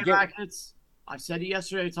 times a game. I said it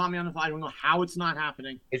yesterday, Tommy, on the phone. I don't know how it's not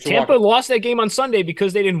happening. Tampa lost that game on Sunday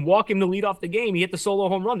because they didn't walk him to lead off the game. He hit the solo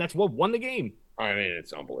home run. That's what won the game. I mean,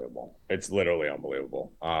 it's unbelievable. It's literally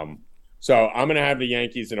unbelievable. So I'm going to have the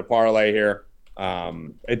Yankees in a parlay here.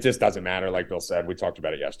 It just doesn't matter. Like Bill said, we talked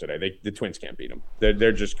about it yesterday. The Twins can't beat them.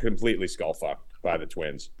 They're just completely skull-fucked by the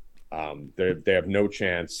Twins. They have no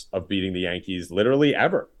chance of beating the Yankees literally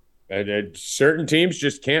ever. Certain teams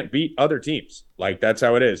just can't beat other teams. Like, that's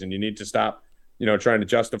how it is. And you need to stop trying to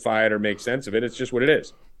justify it or make sense of it. It's just what it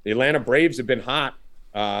is. The Atlanta Braves have been hot.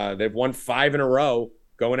 They've won 5 in a row.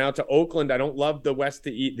 Going out to Oakland, I don't love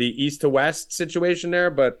the east to west situation there,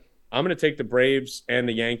 but I'm going to take the Braves and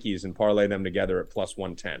the Yankees and parlay them together at plus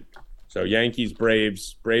 110. So Yankees,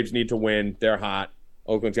 Braves. Braves need to win. They're hot.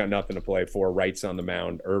 Oakland's got nothing to play for. Wright's on the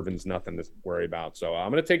mound. Irvin's nothing to worry about. So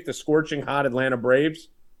I'm going to take the scorching hot Atlanta Braves,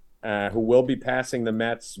 who will be passing the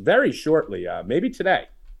Mets very shortly. Maybe today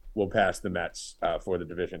we'll pass the Mets for the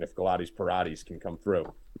division if Pilates Parates can come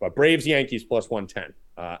through. But Braves, Yankees plus 110.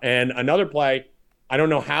 And another play, I don't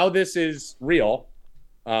know how this is real.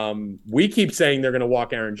 We keep saying they're going to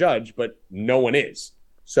walk Aaron Judge, but no one is.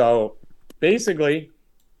 So basically,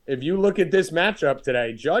 if you look at this matchup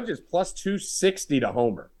today, Judge is plus 260 to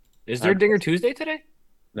homer. Is there Dinger Tuesday today?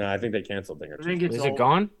 No, I think they canceled Dinger Tuesday. Is it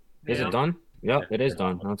gone? Is it done? Yep, it is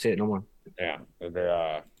done. I don't see it no more. Yeah,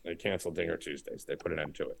 they canceled Dinger Tuesdays. They put an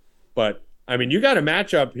end to it. But, I mean, you got a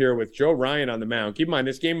matchup here with Joe Ryan on the mound. Keep in mind,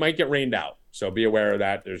 this game might get rained out. So be aware of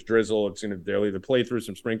that. There's drizzle. They'll either play through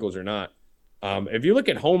some sprinkles or not. If you look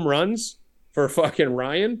at home runs for fucking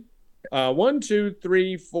Ryan, 1, 2,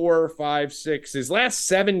 3, 4, 5, 6. His last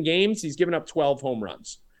 7 games, he's given up 12 home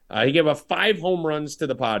runs. He gave up 5 home runs to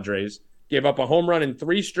the Padres, gave up a home run in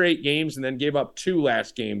 3 straight games, and then gave up 2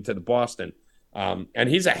 last game to the Boston. And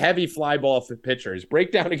he's a heavy fly ball pitcher. His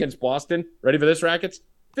breakdown against Boston, ready for this, Rackets?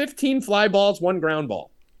 15 fly balls, 1 ground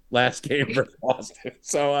ball last game for Boston.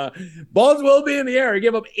 So balls will be in the air. He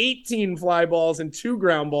gave up 18 fly balls and 2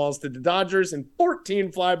 ground balls to the Dodgers and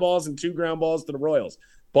 14 fly balls and 2 ground balls to the Royals.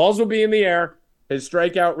 Balls will be in the air. His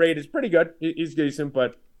strikeout rate is pretty good. He's decent,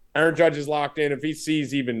 but Aaron Judge is locked in. If he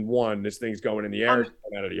sees even 1, this thing's going in the air. It's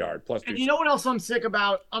going out of the yard. Plus, and you know what else I'm sick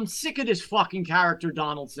about? I'm sick of this fucking character,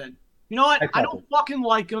 Donaldson. You know what? I don't fucking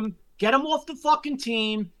like him. Get him off the fucking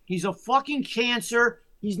team. He's a fucking cancer.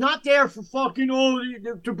 He's not there for fucking,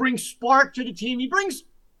 to bring spark to the team. He brings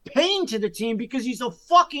pain to the team because he's a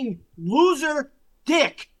fucking loser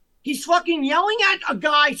dick. He's fucking yelling at a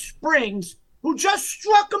guy, Springs, who just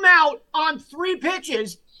struck him out on 3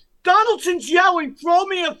 pitches. Donaldson's yelling, throw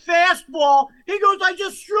me a fastball. He goes, I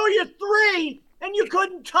just threw you 3, and you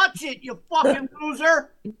couldn't touch it, you fucking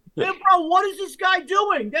loser. And bro, what is this guy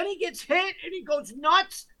doing? Then he gets hit, and he goes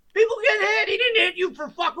nuts. People get hit. He didn't hit you for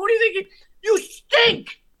fuck. What do you think? You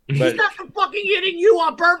stink. He's not fucking hitting you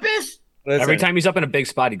on purpose. Listen, every time he's up in a big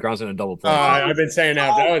spot, he grounds in a double play. I've been saying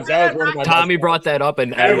that. That was one of my Tommy brought that up,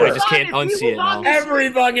 and I just can't unsee it now.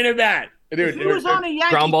 Every fucking at bat. Dude, he was on a Yankee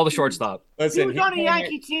ground ball to shortstop. Listen, he was on a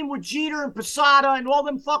Yankee team with Jeter and Posada and all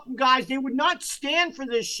them fucking guys. They would not stand for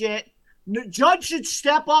this shit. The Judge should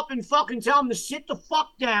step up and fucking tell him to sit the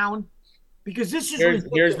fuck down. Because this is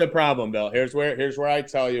here's the problem, Bill. Here's where I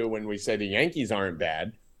tell you when we say the Yankees aren't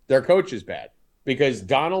bad, their coach is bad. Because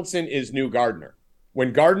Donaldson is new Gardner.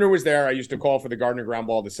 When Gardner was there, I used to call for the Gardner ground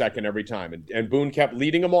ball to second every time, and Boone kept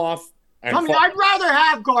leading him off. I'd rather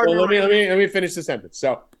have Gardner. Well, let me finish the sentence.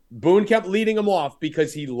 So Boone kept leading him off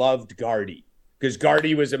because he loved Gardy. Because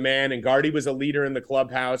Gardy was a man, and Gardy was a leader in the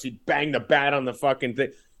clubhouse. He'd bang the bat on the fucking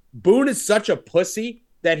thing. Boone is such a pussy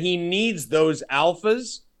that he needs those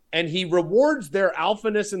alphas, and he rewards their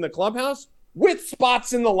alphaness in the clubhouse with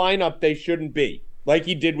spots in the lineup they shouldn't be, like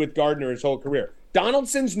he did with Gardner his whole career.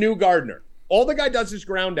 Donaldson's new Gardner. All the guy does is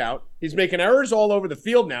ground out. He's making errors all over the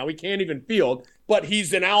field now. He can't even field, but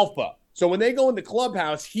he's an alpha. So when they go in the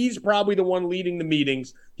clubhouse, he's probably the one leading the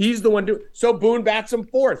meetings. He's the one doing. So Boone bats him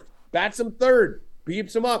fourth, bats him third,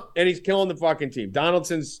 beeps him up, and he's killing the fucking team.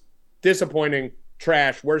 Donaldson's disappointing,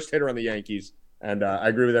 trash, worst hitter on the Yankees. And I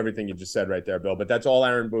agree with everything you just said right there, Bill. But that's all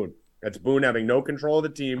Aaron Boone. That's Boone having no control of the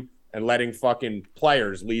team and letting fucking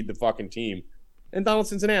players lead the fucking team. And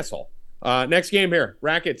Donaldson's an asshole. Next game here.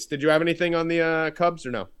 Rackets, did you have anything on the Cubs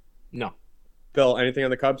or no? No. Bill, anything on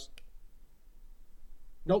the Cubs?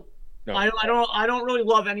 Nope. No. I don't really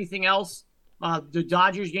love anything else. The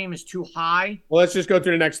Dodgers game is too high. Well, let's just go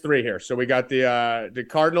through the next three here. So we got the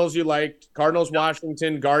Cardinals you liked, Cardinals,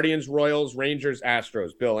 Washington, Guardians, Royals, Rangers,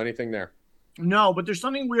 Astros. Bill, anything there? No, but there's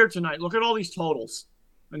something weird tonight. Look at all these totals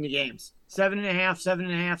in the games. 7.5, 7.5,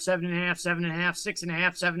 7.5, 7.5, 6.5,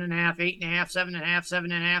 7.5, 8.5, 7.5,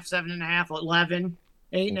 7.5, 7.5, 11,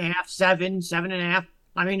 8.5, 7, 7.5.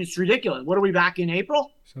 I mean, it's ridiculous. What are we back in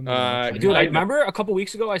April? Dude, I remember a couple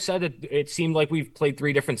weeks ago I said that it seemed like we've played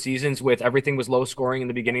 3 different seasons with everything was low scoring in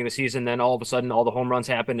the beginning of the season. Then all of a sudden, all the home runs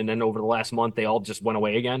happened, and then over the last month, they all just went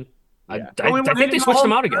away again. Yeah. I think they switched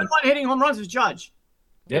them out again. Everyone hitting home runs is Judge.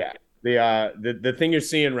 Yep. Yeah. The thing you're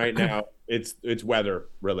seeing right now, it's weather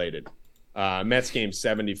related. Mets game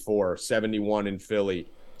 74, 71 in Philly,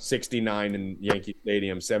 69 in Yankee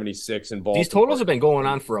Stadium, 76 in Baltimore. These totals have been going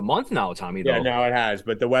on for a month now, Tommy, though. Yeah, no, it has.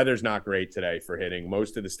 But the weather's not great today for hitting.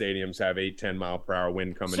 Most of the stadiums have 8-10 mile per hour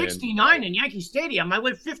wind coming 69 in Yankee Stadium. I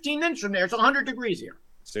live 15 minutes from there. It's 100 degrees here.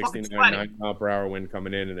 69 9 mile per hour wind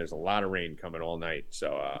coming in, and there's a lot of rain coming all night.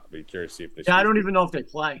 So I'll be curious to see if they. Yeah, I don't even know if they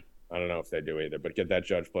play. I don't know if they do either, but get that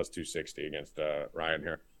Judge plus 260 against Ryan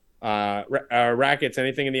here. Rackets,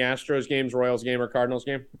 anything in the Astros games, Royals game, or Cardinals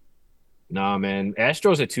game? No, man.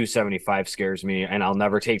 Astros at 275 scares me, and I'll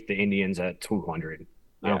never take the Indians at 200.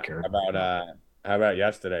 I don't care. How about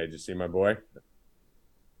yesterday? Did you see my boy?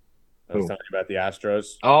 I was telling you about the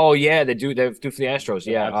Astros. Oh, yeah, they do for the Astros.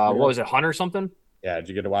 Yeah. What was it, Hunter something? Yeah, did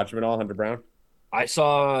you get to watch him at all, Hunter Brown? I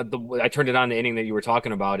saw I turned it on the inning that you were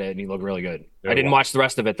talking about it, and he looked really good. I didn't watch the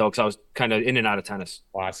rest of it, though, because I was kind of in and out of tennis.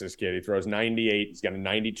 Watch this kid. He throws 98. He's got a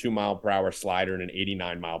 92 mile per hour slider and an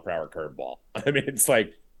 89 mile per hour curveball. I mean, it's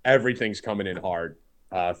like everything's coming in hard.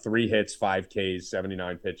 3 hits, 5 Ks,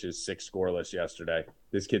 79 pitches, 6 scoreless yesterday.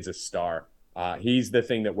 This kid's a star. He's the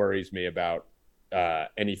thing that worries me about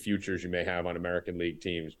any futures you may have on American League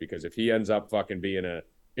teams, because if he ends up fucking being an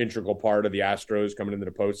integral part of the Astros coming into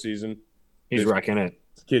the postseason, he's wrecking it.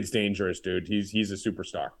 Kid's dangerous, dude. He's a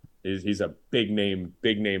superstar. He's a big name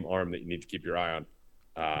arm that you need to keep your eye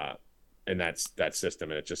on. And that's that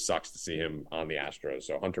system, and it just sucks to see him on the Astros.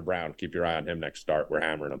 So Hunter Brown, keep your eye on him next start. We're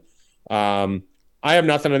hammering him. I have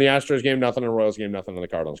nothing on the Astros game, nothing on the Royals game, nothing on the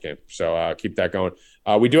Cardinals game. So keep that going.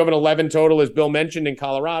 We do have an 11 total, as Bill mentioned, in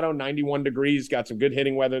Colorado, 91 degrees. Got some good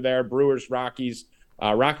hitting weather there. Brewers, Rockies.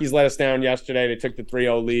 Rockies let us down yesterday. They took the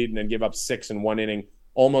 3-0 lead and then give up 6 in 1 inning.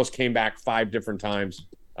 Almost came back 5 different times.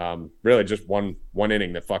 Really just one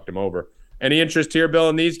inning that fucked them over. Any interest here, Bill,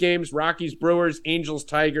 in these games? Rockies, Brewers, Angels,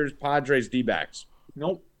 Tigers, Padres, D-backs.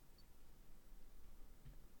 Nope.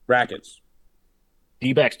 Rackets.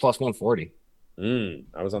 D-backs plus 140.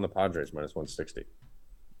 I was on the Padres minus 160.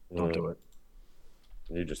 Don't do it.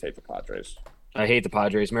 You just hate the Padres. I hate the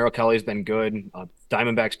Padres. Merrill Kelly's been good.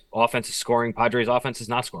 Diamondbacks offense is scoring. Padres offense is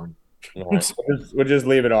not scoring. Right. We'll just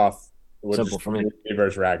leave it off. Simple for me.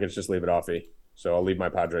 Versus Rackets, just leave it off. So I'll leave my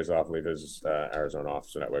Padres off, leave his Arizona off,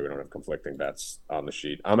 so that way we don't have conflicting bets on the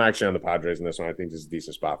sheet. I'm actually on the Padres in this one. I think this is a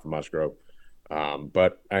decent spot for Musgrove.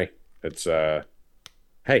 But hey, it's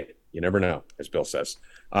hey, you never know, as Bill says.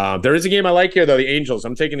 There is a game I like here, though, the Angels.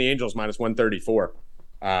 I'm taking the Angels minus 134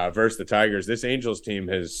 versus the Tigers. This Angels team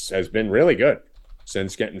has been really good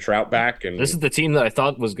since getting Trout back. And this is the team that I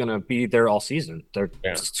thought was going to be there all season. They're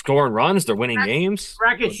scoring runs. They're winning games.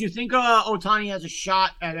 Rackets, you think Ohtani has a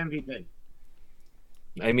shot at MVP?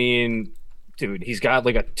 I mean, dude, he's got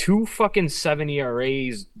like a 2.7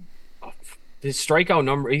 ERAs. His strikeout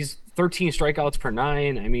number, he's 13 strikeouts per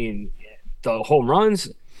 9. I mean, the home runs,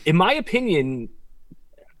 in my opinion,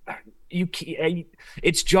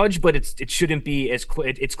 it's Judge, but it shouldn't be as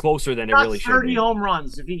it's closer than it really should be. 30 home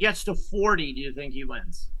runs. If he gets to 40, do you think he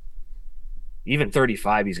wins? Even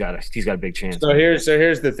 35, he's got a big chance. So here's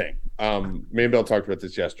the thing. Me and Bill talked about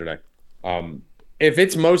this yesterday. If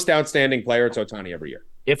it's most outstanding player, it's Ohtani every year.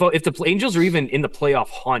 If the Angels are even in the playoff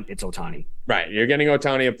hunt, it's Ohtani. Right. You're getting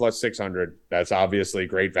Ohtani at plus 600. That's obviously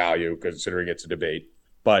great value considering it's a debate.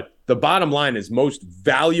 But the bottom line is most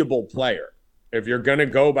valuable player. If you're going to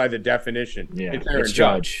go by the definition, it's Aaron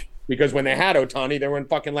Judge. Because when they had Ohtani, they were in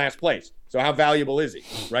fucking last place. So how valuable is he?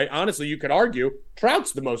 Right? Honestly, you could argue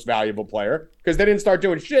Trout's the most valuable player because they didn't start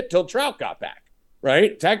doing shit till Trout got back.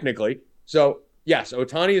 Right? Technically. So yes,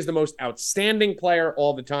 Ohtani is the most outstanding player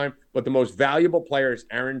all the time, but the most valuable player is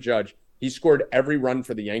Aaron Judge. He scored every run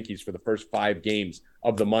for the Yankees for the first 5 games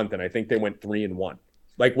of the month, and I think they went 3-1.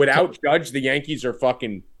 Like, without Judge, the Yankees are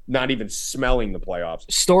fucking not even smelling the playoffs.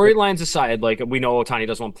 Storylines aside, like, we know Ohtani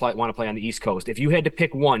doesn't want to play on the East Coast. If you had to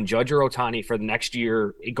pick one, Judge or Ohtani, for the next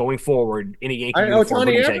year going forward in a Yankee uniform,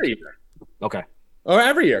 Ohtani every year. Okay. Oh,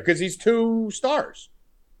 every year, because he's 2 stars.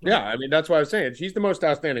 Yeah, I mean, that's what I was saying. He's the most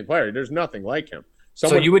outstanding player. There's nothing like him.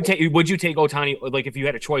 So you would you take Ohtani, like, if you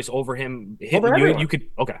had a choice over him? Over everyone. You could.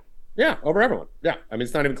 Okay. Yeah, over everyone. Yeah, I mean,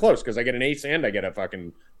 it's not even close because I get an ace and I get a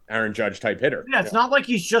fucking Aaron Judge type hitter. Yeah, it's not like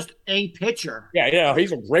he's just a pitcher. Yeah,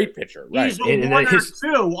 he's a great pitcher. Right. He's a 1 or 2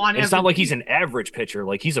 on every. It's not like he's an average pitcher.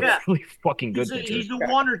 Like, he's a really fucking good pitcher. He's a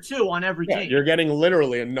 1 or 2 on every team. You're getting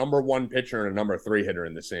literally a number 1 pitcher and a number 3 hitter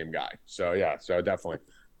in the same guy. So yeah, so definitely.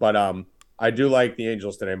 But I do like the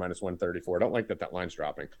Angels today minus 134. I don't like that line's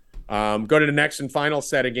dropping. Go to the next and final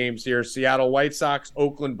set of games here. Seattle White Sox,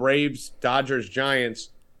 Oakland Braves, Dodgers,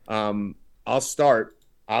 Giants. I'll start.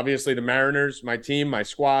 Obviously, the Mariners, my team, my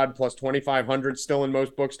squad, plus 2,500 still in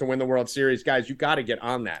most books to win the World Series. Guys, you got to get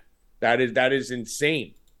on that. That is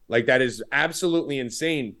insane. Like, that is absolutely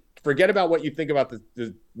insane. Forget about what you think about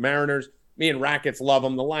the Mariners. Me and Rackets love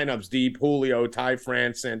them. The lineup's deep. Julio, Ty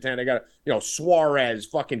France, Santana. Got Suarez.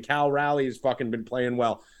 Fucking Cal Raleigh has fucking been playing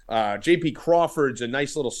well. J.P. Crawford's a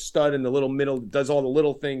nice little stud in the little middle. Does all the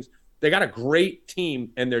little things. They got a great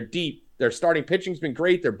team, and they're deep. Their starting pitching's been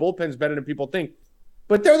great. Their bullpen's better than people think.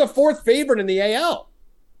 But they're the 4th favorite in the AL.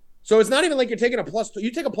 So it's not even like you're taking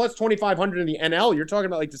you take a plus 2,500 in the NL. You're talking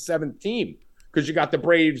about like the 7th team because you got the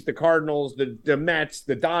Braves, the Cardinals, the Mets,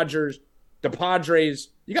 the Dodgers, the Padres.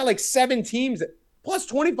 You got like 7 teams plus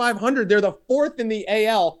 2,500. They're the 4th in the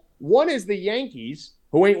AL. One is the Yankees,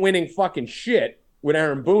 who ain't winning fucking shit with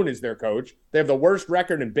Aaron Boone as their coach. They have the worst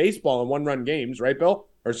record in baseball in 1-run games, right, Bill?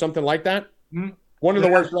 Or something like that? Mm-hmm. One of the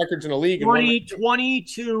worst records in the league.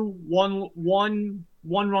 22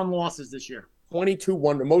 one-run losses this year. 22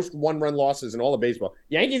 most one-run losses in all of baseball.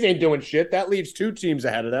 Yankees ain't doing shit. That leaves 2 teams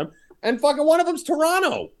ahead of them. And fucking one of them's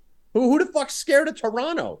Toronto. Who the fuck's scared of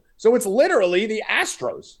Toronto? So it's literally the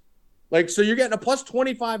Astros. Like, so you're getting a plus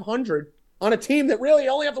 2,500 on a team that really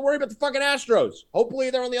only have to worry about the fucking Astros.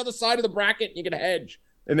 Hopefully they're on the other side of the bracket and you can hedge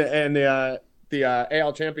in the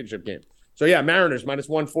AL championship game. So, yeah, Mariners minus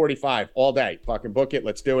 145 all day. Fucking book it.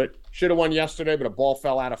 Let's do it. Should have won yesterday, but a ball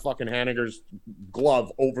fell out of fucking Haniger's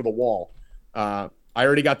glove over the wall. I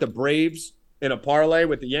already got the Braves in a parlay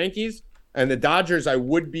with the Yankees. And the Dodgers I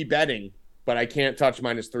would be betting, but I can't touch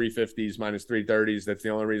minus 350s, minus 330s. That's the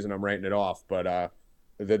only reason I'm writing it off. But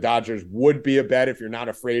the Dodgers would be a bet if you're not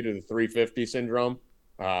afraid of the 350 syndrome.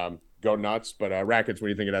 Go nuts. But Rackets, what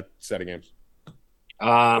do you think of that set of games?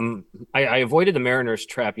 I avoided the Mariners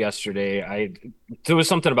trap yesterday. There was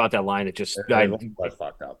something about that line that just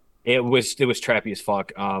fucked up. It was trappy as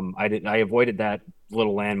fuck. I avoided that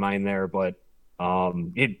little landmine there, but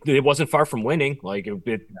it wasn't far from winning. Like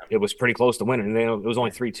it was pretty close to winning. It was only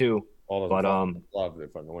 3-2. But love they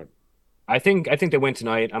fucking win. I think they win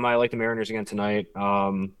tonight. I might like the Mariners again tonight.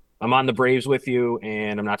 I'm on the Braves with you,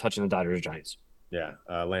 and I'm not touching the Dodgers or Giants. Yeah,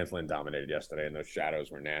 Lance Lynn dominated yesterday, and those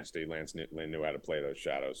shadows were nasty. Lance Lynn knew how to play those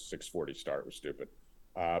shadows. 640 start was stupid.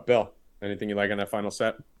 Bill, anything you like on that final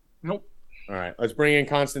set? Nope. All right, let's bring in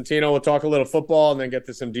Constantino. We'll talk a little football and then get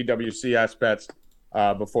to some DWCS bets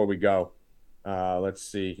before we go. Let's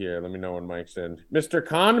see here. Let me know when Mike's in. Mr.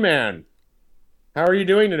 Conman, how are you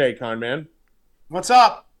doing today, Conman? What's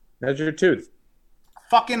up? How's your tooth?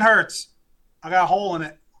 Fucking hurts. I got a hole in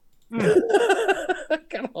it.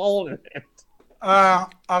 Got a hole in it. I'm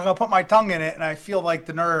gonna put my tongue in it, and I feel like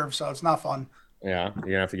the nerve, so it's not fun. Yeah, you're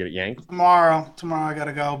gonna have to get it yanked tomorrow. I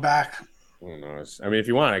gotta go back. Who knows? I mean, if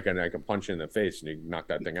you want, I can punch you in the face and you can knock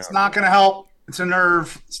that thing out. It's not gonna help. It's a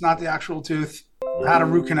nerve. It's not the actual tooth. I had a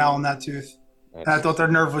root canal in that tooth. I thought their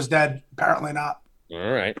nerve was dead. Apparently not.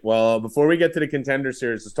 All right. Well, before we get to the Contender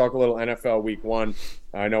Series, let's talk a little NFL Week 1.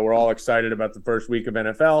 I know we're all excited about the first week of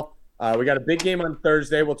NFL. We got a big game on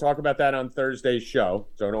Thursday. We'll talk about that on Thursday's show.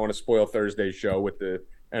 So I don't want to spoil Thursday's show with the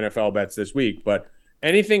NFL bets this week. But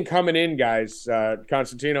anything coming in, guys?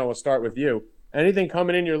 Constantino, we'll start with you. Anything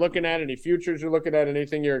coming in you're looking at? Any futures you're looking at?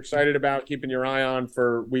 Anything you're excited about, keeping your eye on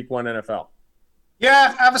for Week 1 NFL?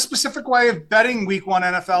 Yeah, I have a specific way of betting Week 1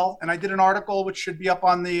 NFL, and I did an article which should be up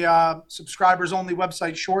on the subscribers-only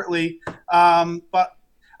website shortly. But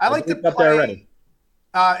I like to play. There already.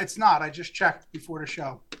 It's not. I just checked before the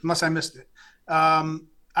show, unless I missed it.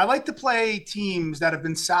 I like to play teams that have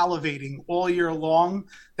been salivating all year long,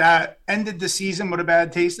 that ended the season with a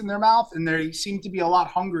bad taste in their mouth, and they seem to be a lot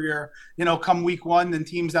hungrier, come Week 1 than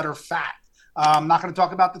teams that are fat. I'm not going to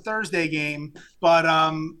talk about the Thursday game,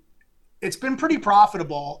 but it's been pretty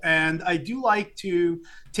profitable, and I do like to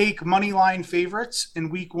take money line favorites in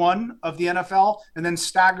Week 1 of the NFL and then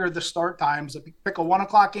stagger the start times. Pick a 1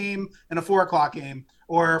 o'clock game and a 4 o'clock game,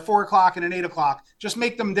 or 4 o'clock and an 8 o'clock. Just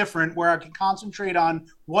make them different, where I can concentrate on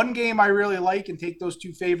one game I really like and take those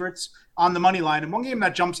two favorites on the money line. And one game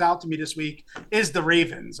that jumps out to me this week is the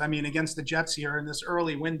Ravens. Against the Jets here in this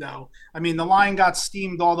early window. The line got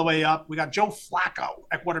steamed all the way up. We got Joe Flacco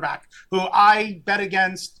at quarterback, who I bet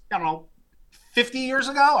against, 50 years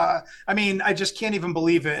ago. I just can't even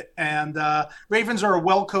believe it. And Ravens are a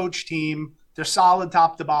well-coached team. They're solid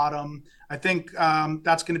top to bottom. I think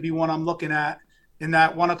that's going to be one I'm looking at in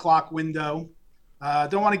that 1 o'clock window.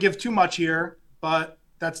 Don't want to give too much here, but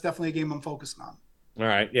that's definitely a game I'm focusing on. All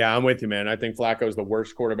right. Yeah, I'm with you, man. I think Flacco is the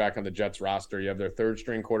worst quarterback on the Jets roster. You have their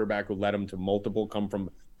third-string quarterback who led them to multiple come from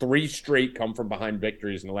behind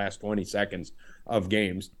victories in the last 20 seconds of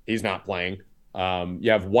games. He's not playing.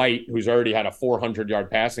 You have White, who's already had a 400-yard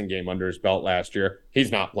passing game under his belt last year. He's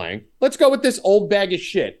not playing. Let's go with this old bag of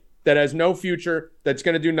shit that has no future, that's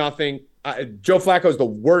going to do nothing. Joe Flacco is the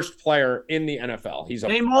worst player in the NFL. He's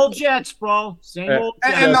same old Jets, bro. Same old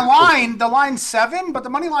Jets. And the line's 7, but the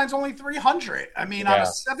money line's only 300. On a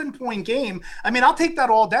 7-point game, I'll take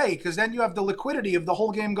that all day, because then you have the liquidity of the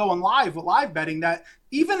whole game going live with live betting, that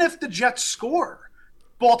even if the Jets score,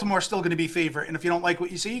 Baltimore's still going to be favorite. And if you don't like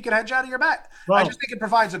what you see, you can hedge out of your bet. Bro, I just think it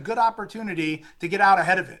provides a good opportunity to get out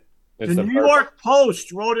ahead of it. The New York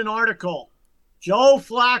Post wrote an article. Joe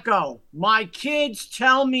Flacco, my kids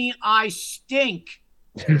tell me I stink.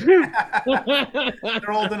 They're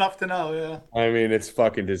old enough to know, yeah. It's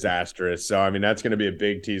fucking disastrous. So, that's going to be a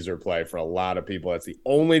big teaser play for a lot of people. That's the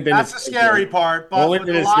only thing. That's the scary part. But with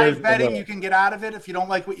the live betting, you can get out of it if you don't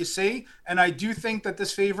like what you see. And I do think that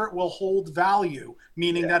this favorite will hold value,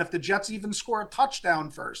 meaning that if the Jets even score a touchdown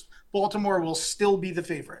first, Baltimore will still be the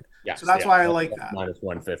favorite. Yeah, so that's why I like that. Minus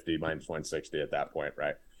 150, minus 160 at that point,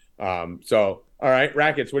 right? All right,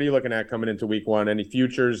 Rackets, what are you looking at coming into Week 1? Any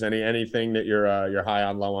futures, anything that you're high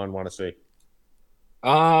on, low on, want to see?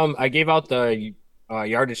 I gave out the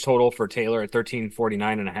yardage total for Taylor at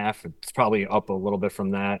 1349.5. It's probably up a little bit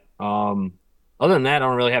from that. Other than that, I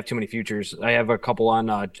don't really have too many futures. I have a couple on.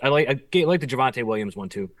 I like the Javonte Williams one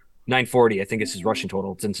too. 940. I think it's his rushing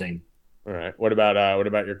total. It's insane. All right. What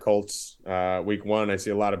about your Colts Week 1? I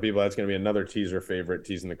see a lot of people. That's going to be another teaser favorite,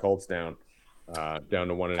 teasing the Colts down to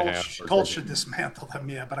 1.5. Colts should dismantle them,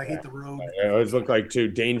 but I hate the road. It always look like too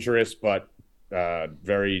dangerous, but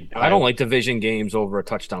very. I don't like division games over a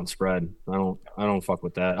touchdown spread. I don't fuck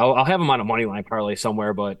with that. I'll have them on a money line parlay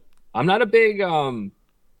somewhere, but I'm not a big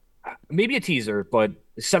maybe a teaser, but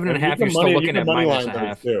 7.5. You're still looking at minus a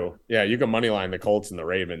half. Too. Yeah, you can money line the Colts and the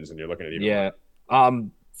Ravens, and you're looking at even. Yeah. I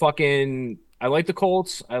like the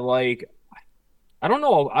Colts. I don't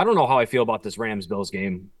know how I feel about this Rams Bills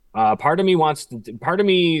game. Part of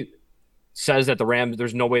me says that the Rams,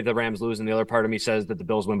 there's no way the Rams lose, and the other part of me says that the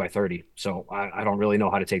Bills win by 30. So I don't really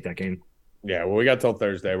know how to take that game. Yeah, well, we got till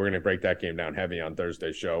Thursday. We're going to break that game down heavy on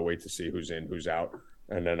Thursday's show. Wait to see who's in, who's out,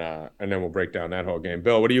 and then we'll break down that whole game.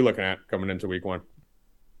 Bill, what are you looking at coming into Week 1?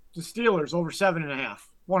 The Steelers over 7.5,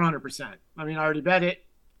 100%. I already bet it.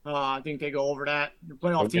 I think they go over that. The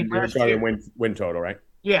playoff team last year. Win total, right?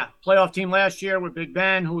 Yeah, playoff team last year with Big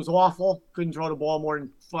Ben, who was awful. Couldn't throw the ball more than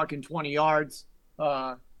fucking 20 yards.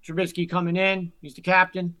 Trubisky coming in. He's the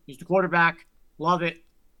captain. He's the quarterback. Love it.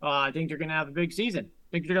 I think they're going to have a big season. I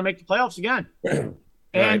think they're going to make the playoffs again.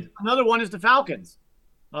 And another one is the Falcons.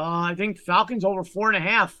 I think Falcons over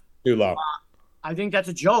 4.5. Too low. I think that's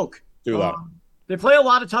a joke. Too low. They play a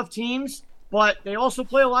lot of tough teams, but they also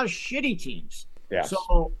play a lot of shitty teams. Yeah.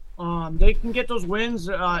 So they can get those wins.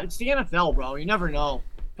 It's the NFL, bro. You never know.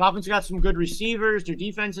 Falcons got some good receivers. Their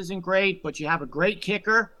defense isn't great, but you have a great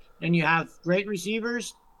kicker and you have great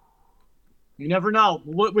receivers. You never know.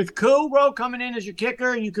 With Koo, bro, coming in as your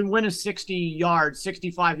kicker, you can win a 60-yard,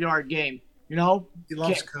 65-yard game. You know, he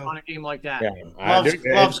loves Koo on a game like that. Yeah,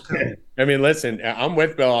 loves Koo. I mean, listen, I'm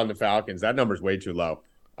with Bill on the Falcons. That number's way too low.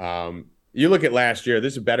 You look at last year,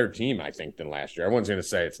 this is a better team, I think, than last year. Everyone's going to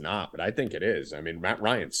say it's not, but I think it is. I mean, Matt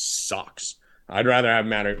Ryan sucks. I'd rather have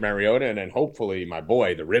Mariota and then hopefully my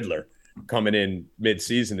boy, the Riddler, coming in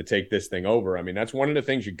mid-season to take this thing over. I mean, that's one of the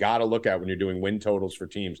things you got to look at when you're doing win totals for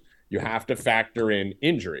teams. You have to factor in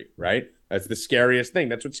injury, right? That's the scariest thing.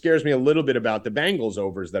 That's what scares me a little bit about the Bengals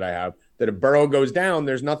overs that I have, that if Burrow goes down,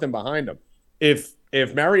 there's nothing behind him. If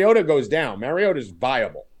Mariota goes down, Mariota's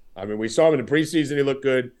viable. I mean, we saw him in the preseason. He looked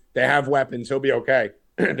good. They have weapons. He'll be okay.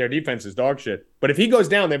 Their defense is dog shit. But if he goes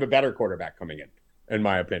down, they have a better quarterback coming in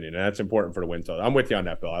my opinion. And that's important for the win total. I'm with you on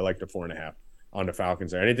that, Bill. I like the 4.5 on the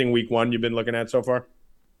Falcons there. Anything week one you've been looking at so far?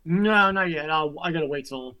 No, not yet. I got to wait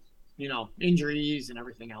till, injuries and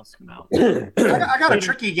everything else come out. I got a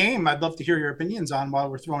tricky game I'd love to hear your opinions on while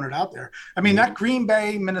we're throwing it out there. I mean, that Green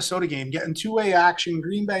Bay, Minnesota game, getting two-way action,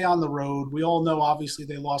 Green Bay on the road. We all know, obviously,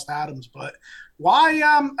 they lost Adams, but why?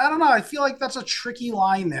 I don't know. I feel like that's a tricky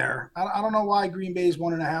line there. I don't know why Green Bay is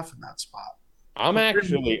 1.5 in that spot. I'm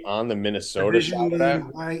actually on the Minnesota side of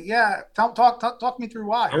that. Yeah, talk me through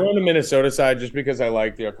why. I'm on the Minnesota side just because I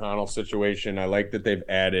like the O'Connell situation. I like that they've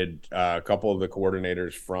added a couple of the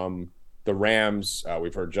coordinators from the Rams.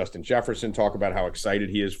 We've heard Justin Jefferson talk about how excited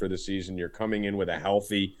he is for the season. You're coming in with a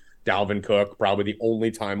healthy Dalvin Cook, probably the only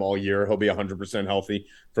time all year he'll be 100% healthy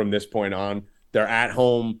from this point on. They're at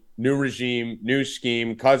home, new regime, new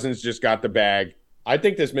scheme. Cousins just got the bag. I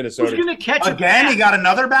think this Minnesota. Who's going to catch again? He got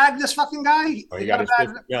another bag. This fucking guy. He got his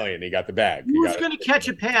 $50 million. He got the bag. Who's going to catch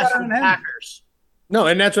a pass from the Packers? No,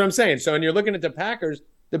 and that's what I'm saying. So when you're looking at the Packers,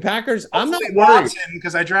 I'm not worried Watson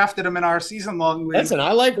because I drafted him in our season-long league. Listen,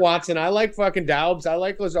 I like Watson. I like fucking Doubs. I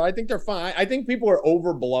like Lazard. I think they're fine. I think people are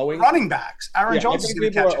overblowing running backs. Aaron Jones. I think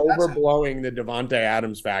people are overblowing the Devontae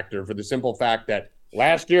Adams factor for the simple fact that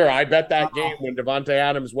last year I bet that game when Devontae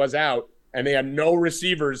Adams was out. And they had no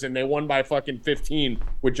receivers, and they won by fucking 15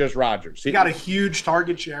 with just Rodgers. He got a huge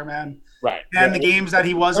target share, man. Right. And the games that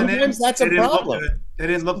he wasn't in, that's a problem. They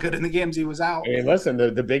didn't look good in the games he was out. I mean, listen,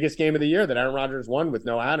 the biggest game of the year that Aaron Rodgers won with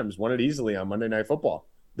no Adams, won it easily on Monday Night Football.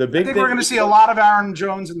 I think we're going to see a lot of Aaron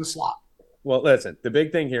Jones in the slot. Well, listen, the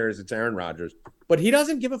big thing here is it's Aaron Rodgers. But he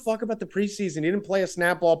doesn't give a fuck about the preseason. He didn't play a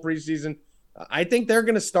snap all preseason. I think they're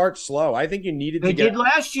going to start slow. I think you needed to get. They did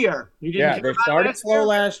last year. They started slow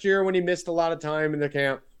last year when he missed a lot of time in the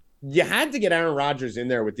camp. You had to get Aaron Rodgers in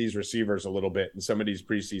there with these receivers a little bit in some of these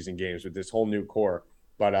preseason games with this whole new core.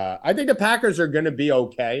 But I think the Packers are going to be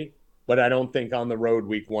okay. But I don't think on the road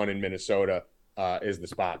week one in Minnesota is the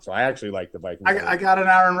spot. So I actually like the Vikings. I got an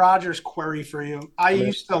Aaron Rodgers query for you. I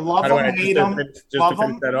used to love him, hate him. Just to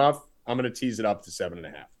finish that off, I'm going to tease it up to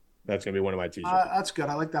 7.5. That's going to be one of my teasers. That's good.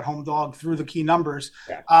 I like that home dog through the key numbers.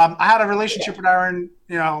 Yeah. I had a relationship with Aaron,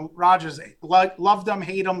 Rodgers. Loved him,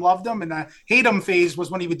 hate him, loved him. And the hate him phase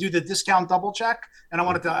was when he would do the discount double check. And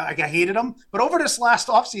I hated him. But over this last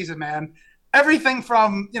offseason, man, everything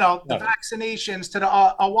from, the vaccinations to the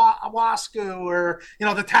Awasku or,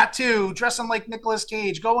 the tattoo, dressing like Nicolas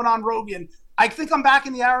Cage, going on Rogan. I think I'm back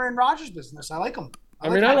in the Aaron Rodgers business. I like him. I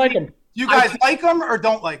like him. You guys like him or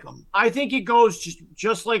don't like him? I think it goes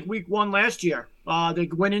just like week one last year. They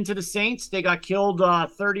went into the Saints. They got killed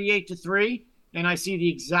 38-3, and I see the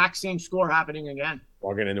exact same score happening again.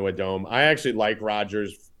 Walking into a dome. I actually like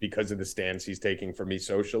Rodgers because of the stance he's taking for me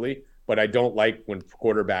socially, but I don't like when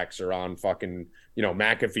quarterbacks are on fucking,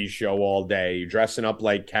 McAfee's show all day, dressing up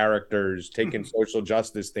like characters, taking social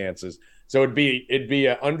justice stances. So it'd be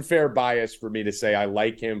an unfair bias for me to say I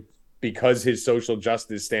like him because his social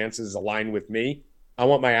justice stances align with me. I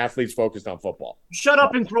want my athletes focused on football. Shut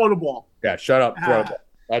up and throw the ball. Yeah, shut up, throw the ball.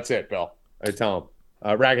 That's it, Bill. I tell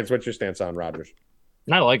him. Raggins, what's your stance on Rodgers?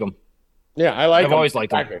 I like him. Yeah, I like him. I've always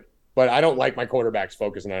liked him. But I don't like my quarterbacks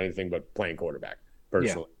focusing on anything but playing quarterback,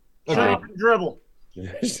 personally. Yeah. Shut up and dribble.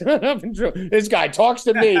 Shut up and dribble. This guy talks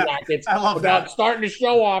to me, Rackets, about that. Starting to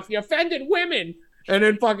show off. You offended women. And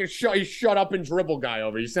then fucking shut up and dribble guy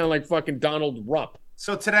over. You sound like fucking Donald Rump.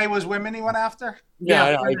 So today was women he went after?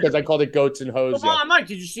 Yeah, because I called it goats and hoes. Come on, Mike.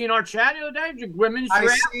 Did you see in our chat the other day? Women's I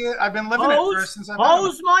draft? see it. I've been living it since I've been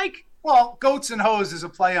Hose, Mike? Well, goats and hose is a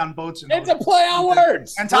play on boats and It's hose. a play on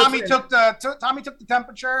words. And Tommy took the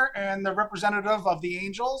temperature, and the representative of the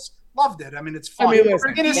Angels loved it. I mean, it's fun. I mean,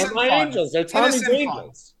 listen, innocent they're my fun. angels. They're Tommy's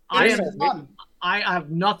Innocent angels. fun. I have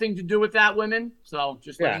nothing to do with that, women. So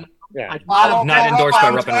just Yeah. Yeah. Follow Not Bill endorsed Rupp by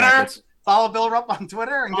on Rupp and Twitter. Rackets. Follow Bill Rupp on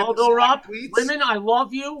Twitter and follow get the Bill Rupp. tweets. Women, I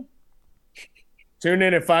love you. Tune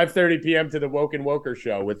in at 5:30 p.m. to the Woke and Woker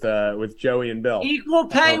show with Joey and Bill. Equal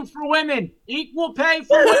pay for women. Equal pay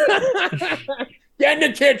for women. Get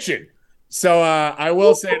in the kitchen. So I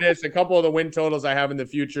will say this: a couple of the win totals I have in the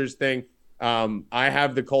futures thing. I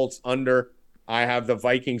have the Colts under. I have the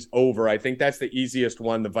Vikings over. I think that's the easiest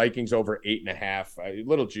one. The Vikings over 8.5. A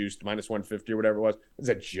little juiced, -150 or whatever it was. It's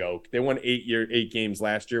a joke. They won 8 games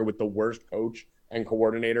last year with the worst coach and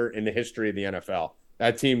coordinator in the history of the NFL.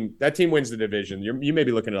 That team wins the division. You may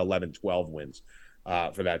be looking at 11, 12 wins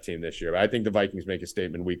for that team this year. But I think the Vikings make a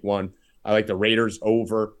statement week 1. I like the Raiders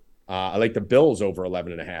over. I like the Bills over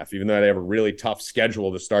 11.5, even though they have a really tough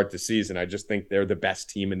schedule to start the season. I just think they're the best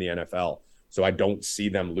team in the NFL. So I don't see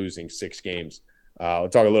them losing 6 games. We'll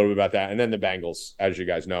talk a little bit about that. And then the Bengals, as you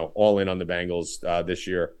guys know, all in on the Bengals this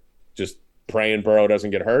year. Just praying Burrow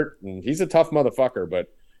doesn't get hurt. And he's a tough motherfucker,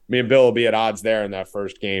 but me and Bill will be at odds there in that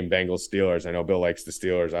first game, Bengals-Steelers. I know Bill likes the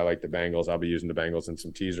Steelers. I like the Bengals. I'll be using the Bengals in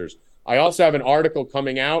some teasers. I also have an article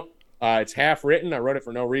coming out. It's half written. I wrote it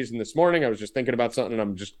for no reason this morning. I was just thinking about something, and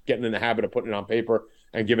I'm just getting in the habit of putting it on paper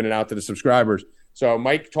and giving it out to the subscribers. So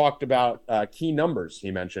Mike talked about key numbers,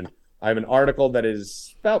 he mentioned. I have an article that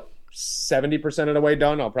is about 70% of the way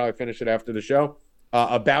done. I'll probably finish it after the show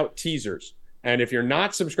about teasers. And if you're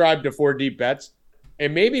not subscribed to 4 Deep Bets, it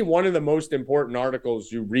may be one of the most important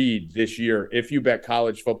articles you read this year if you bet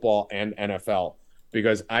college football and NFL,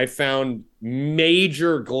 because I found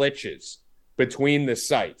major glitches between the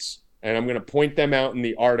sites. And I'm going to point them out in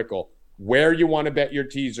the article, where you want to bet your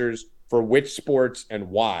teasers, for which sports, and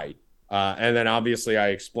why. And then obviously I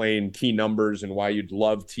explain key numbers and why you'd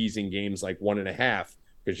love teasing games like 1.5,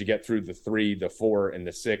 because you get through the 3, the 4, and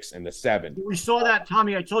the 6, and the 7. We saw that,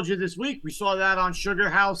 Tommy. I told you this week. We saw that on Sugar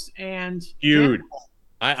House and dude.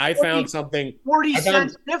 I found something. 40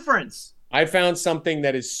 cents difference. I found something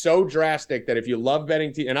that is so drastic that if you love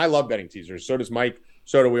betting, and I love betting teasers, so does Mike,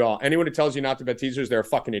 so do we all. Anyone who tells you not to bet teasers, they're a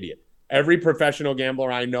fucking idiot. Every professional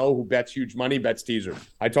gambler I know who bets huge money bets teasers.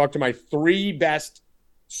 I talked to my 3 best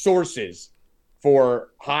sources for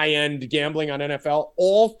high-end gambling on NFL.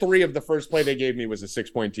 All 3 of the first play they gave me was a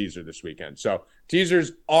 6-point teaser this weekend. So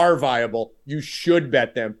teasers are viable. You should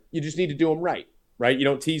bet them. You just need to do them right? You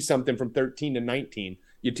don't tease something from 13 to 19.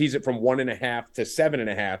 You tease it from 1.5 to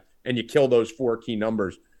 7.5, and you kill those 4 key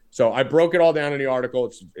numbers. So I broke it all down in the article.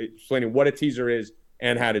 It's explaining what a teaser is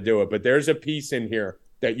and how to do it. But there's a piece in here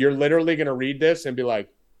that you're literally going to read this and be like,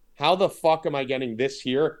 how the fuck am I getting this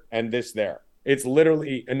here and this there? It's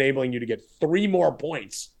literally enabling you to get 3 more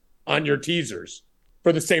points on your teasers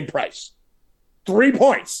for the same price. 3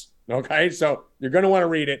 points. Okay, so you're going to want to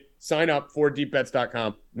read it. Sign up for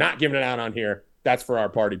deepbets.com. Not giving it out on here. That's for our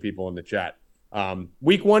party people in the chat.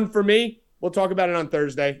 Week 1 for me, we'll talk about it on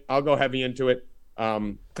Thursday. I'll go heavy into it.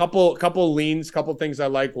 Couple leans, couple things I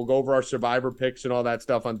like. We'll go over our survivor picks and all that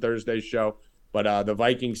stuff on Thursday's show. But the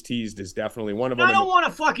Vikings teased is definitely one of them. I don't want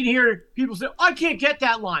to fucking hear people say, I can't get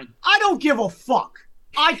that line. I don't give a fuck.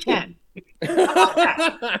 I can.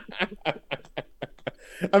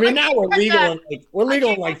 I mean, now we're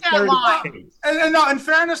legal in like 30 states. And no, in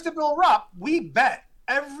fairness to Bill Rupp, we bet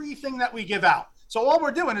everything that we give out. So all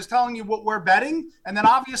we're doing is telling you what we're betting. And then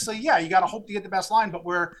obviously, yeah, you got to hope to get the best line, but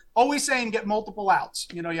we're always saying get multiple outs.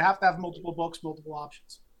 You have to have multiple books, multiple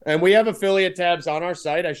options. And we have affiliate tabs on our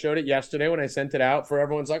site. I showed it yesterday when I sent it out for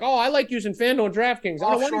everyone's like, oh, I like using FanDuel and DraftKings.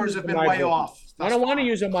 Offshores have been way off. I don't want to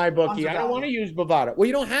use a MyBookie. I don't want to use Bovada. Well,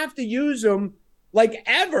 you don't have to use them like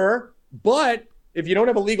ever, but if you don't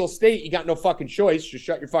have a legal state, you got no fucking choice. Just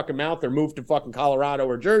shut your fucking mouth or move to fucking Colorado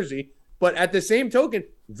or Jersey. But at the same token,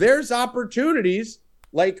 there's opportunities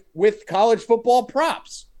like with college football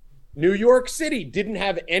props. New York City didn't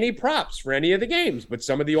have any props for any of the games, but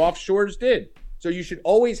some of the offshores did. So you should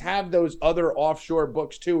always have those other offshore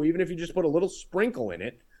books too, even if you just put a little sprinkle in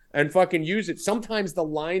it and fucking use it. Sometimes the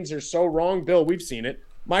lines are so wrong, Bill, we've seen it.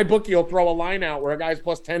 My bookie will throw a line out where a guy's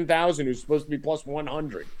plus 10,000 who's supposed to be plus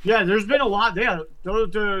 100. Yeah, there's been a lot there.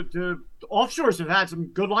 The offshores have had some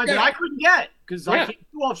good lines that I couldn't get because I can't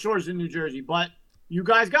do offshores in New Jersey, but you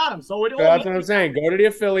guys got them. So that's what I'm saying. Go to the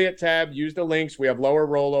affiliate tab, use the links. We have lower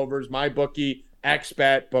rollovers, MyBookie,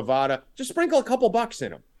 XBet, Bovada. Just sprinkle a couple bucks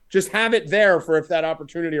in them. Just have it there for if that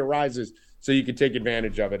opportunity arises so you can take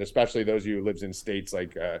advantage of it, especially those of you who lives in states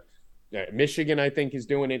like Michigan, I think, is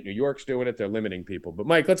doing it. New York's doing it. They're limiting people. But,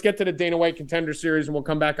 Mike, let's get to the Dana White Contender Series, and we'll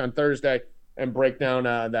come back on Thursday and break down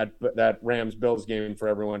that Rams-Bills game for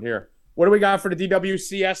everyone here. What do we got for the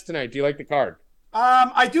DWCS tonight? Do you like the card?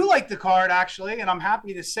 I do like the card, actually, and I'm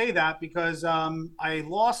happy to say that because I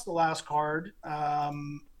lost the last card,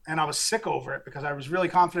 and I was sick over it because I was really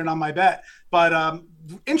confident on my bet. But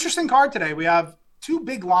interesting card today. We have two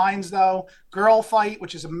big lines, though. Girl fight,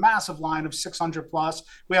 which is a massive line of 600 plus.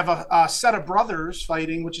 We have a set of brothers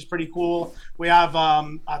fighting, which is pretty cool. We have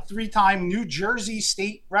a 3-time New Jersey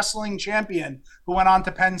State wrestling champion who went on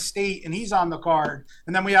to Penn State, and he's on the card.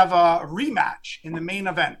 And then we have a rematch in the main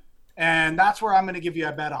event. And that's where I'm going to give you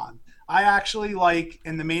a bet on. I actually like,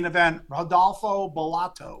 in the main event, Rodolfo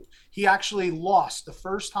Bellato. He actually lost the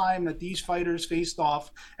first time that these fighters faced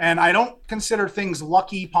off. And I don't consider things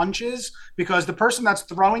lucky punches, because the person that's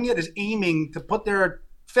throwing it is aiming to put their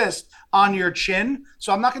fist on your chin.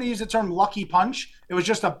 So I'm not going to use the term lucky punch. It was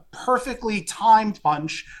just a perfectly timed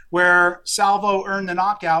punch where Salvo earned the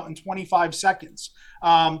knockout in 25 seconds.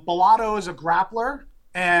 Bellato is a grappler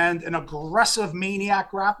and an aggressive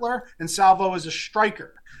maniac grappler, and Salvo is a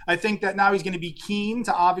striker. I think that now he's going to be keen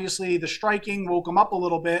to, obviously, the striking woke him up a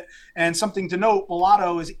little bit. And something to note,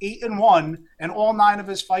 Bellato is 8-1, and all 9 of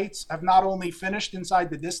his fights have not only finished inside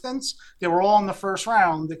the distance, they were all in the first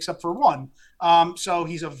round except for one. So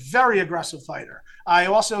he's a very aggressive fighter. I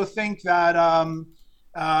also think that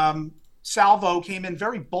Salvo came in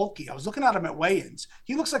very bulky. I was looking at him at weigh-ins.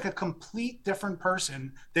 He looks like a complete different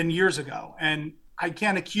person than years ago. And I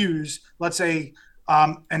can't accuse, let's say,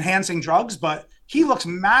 enhancing drugs, but he looks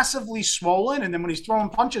massively swollen. And then when he's throwing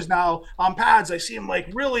punches now on pads, I see him like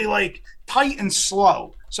really like tight and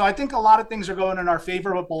slow. So I think a lot of things are going in our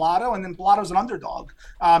favor with Bellato, and then Bellato's an underdog.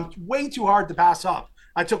 Way too hard to pass up.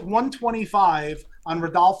 I took 125 on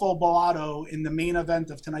Rodolfo Bellato in the main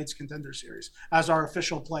event of tonight's Contender Series as our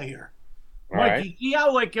official play here. Mike, you see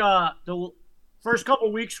how like the first couple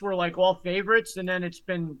of weeks were like all favorites, and then it's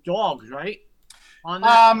been dogs, right? On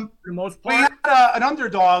that, for the most part. We had an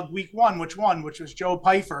underdog week 1, which was Joe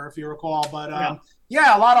Pyfer, if you recall. But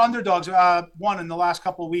yeah, a lot of underdogs won in the last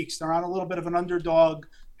couple of weeks. They're on a little bit of an underdog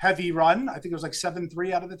heavy run. I think it was like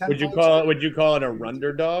 7-3 out of the 10. Would you call it a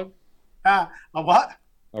runder dog? A what?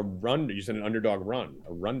 A run. You said an underdog run.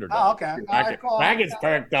 A runder dog. Oh, okay. Rackets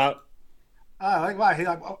perked up. Like why?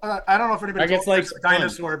 I don't know if anybody gets like a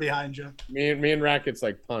dinosaur behind you. Me and Rackets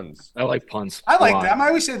like puns. I like puns. I like them. I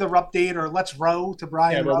always say the update or let's row to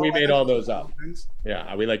Brian. Yeah, but Rowe. we made all those up.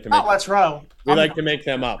 Yeah, we like to make. Not let's row. We like to make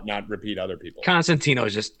them up, not repeat other people. Constantino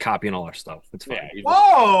is just copying all our stuff. It's fine. Yeah,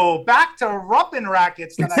 whoa, back to Ruppin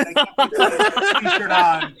Rackets that I featured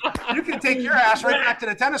on. You can take your ass right back to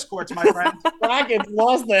the tennis courts, my friend. Rackets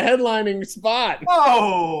lost the headlining spot.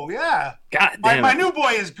 Oh, yeah. God damn my new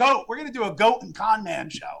boy is GOAT. We're going to do a GOAT and Con Man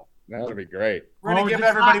show. That would be great. We're going to give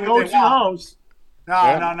everybody what they want.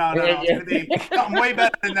 No. It's going to be something way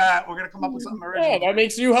better than that. We're going to come up with something original. Yeah, that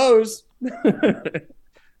makes you hose.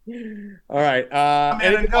 All right.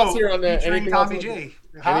 Anything else here on the anything Tommy G?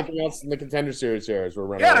 Anything else in the Contender Series here as we're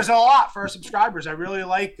running? Yeah, there's a lot for our subscribers. I really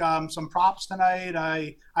like some props tonight.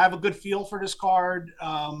 I have a good feel for this card.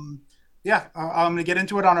 Yeah, I'm going to get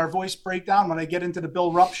into it on our voice breakdown when I get into the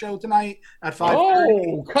Bill Rupp show tonight at 5:30.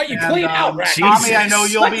 Oh, cut you clean out, Tommy, I know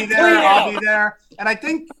you'll be there. I'll be there. And I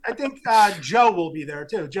think Joe will be there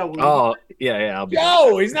too. Joe will be there. Yeah, I'll be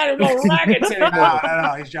Joe, he's not even going Rackets anymore.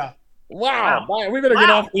 No, he's Joe. Wow. We better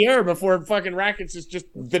get off the air before fucking Rackets is just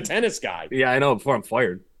the tennis guy. Yeah, I know, before I'm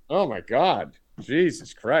fired. Oh, my God.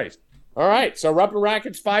 Jesus Christ. All right, so Rupp and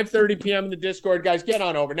Rackets, 5:30 p.m. in the Discord. Guys, get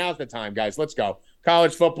on over. Now's the time, guys. Let's go.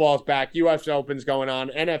 College football's back. U.S. Open's going on.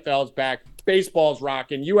 NFL's back. Baseball's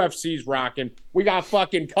rocking. UFC's rocking. We got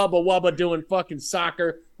fucking Cubba Wubba doing fucking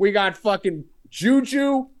soccer. We got fucking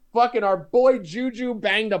Juju. Fucking our boy Juju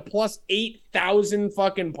banged a plus 8,000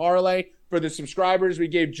 fucking parlay for the subscribers. We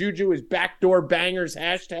gave Juju his backdoor bangers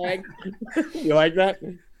hashtag. You like that?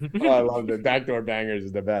 Oh, I love it. Backdoor bangers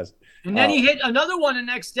is the best. And then he hit another one the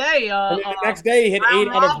next day. The next day, he hit 8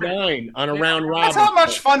 out of 9 on a round robin. That's how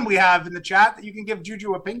much fun we have in the chat that you can give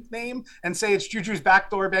Juju a pink name and say it's Juju's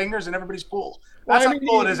backdoor bangers and everybody's cool. That's how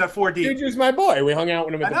cool it is at 4D. Juju's my boy. We hung out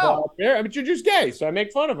with him at the bar up there. I mean, Juju's gay, so I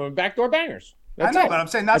make fun of him. Backdoor bangers. That's I know, but I'm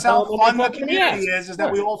saying that's how fun the community is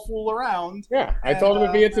that we all fool around. Yeah, I told him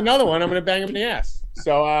if it's another one, I'm going to bang him in the ass.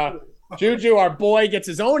 So, Juju, our boy, gets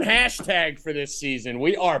his own hashtag for this season.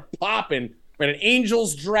 We are popping. We're an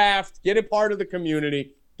Angels draft. Get a part of the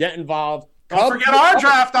community. Get involved. Don't forget our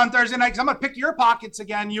draft on Thursday night because I'm going to pick your pockets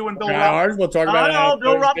again, you and Bill Rupp. We'll talk about it. No,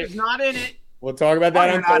 Bill Rupp is not in it. We'll talk about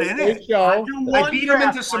that on Thursday's show. I beat him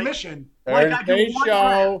into submission.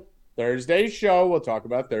 Thursday's show. We'll talk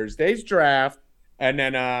about Thursday's draft. And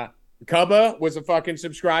then Cubba was a fucking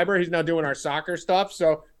subscriber. He's now doing our soccer stuff.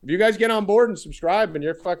 So if you guys get on board and subscribe and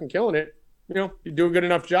you're fucking killing it, you know, you do a good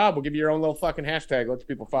enough job, we'll give you your own little fucking hashtag. Let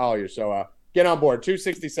people follow you. So get on board.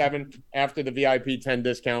 $267 after the VIP 10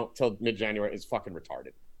 discount till mid-January is fucking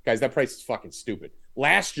retarded. Guys, that price is fucking stupid.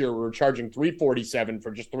 Last year, we were charging $347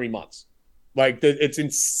 for just 3 months. It's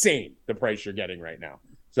insane the price you're getting right now.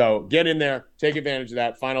 So get in there, take advantage of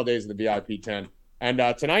that. Final days of the VIP 10. And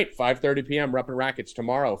tonight, 5:30 p.m., Rupp and Rackets.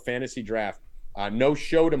 Tomorrow, fantasy draft. No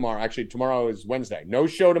show tomorrow. Actually, tomorrow is Wednesday. No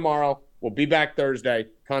show tomorrow. We'll be back Thursday.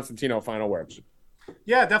 Constantino, final words.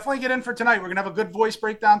 Yeah, definitely get in for tonight. We're going to have a good voice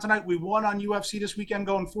breakdown tonight. We won on UFC this weekend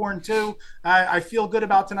going 4-2. I feel good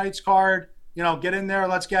about tonight's card. Get in there.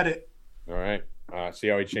 Let's get it. All right. See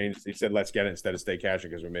how he changed. He said, let's get it instead of stay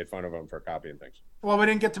cashing because we made fun of him for copying things. Well, we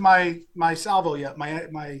didn't get to my salvo yet,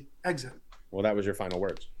 my exit. Well, that was your final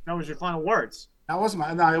words. That was your final words. That wasn't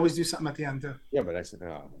my. No, I always do something at the end too. Yeah, but I said,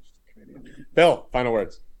 Bill, final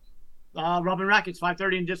words. Rupp and Rackets,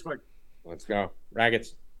 5:30 in Discord. Let's go.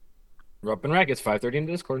 Rackets. Rupp and Rackets, 5:30 in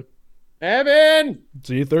Discord. Evan!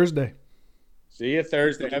 See you Thursday. See you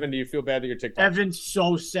Thursday. Evan, do you feel bad that you're TikTok? Evan's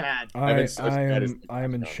so sad. I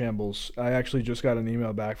am in shambles. I actually just got an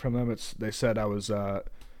email back from them. They said I was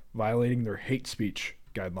violating their hate speech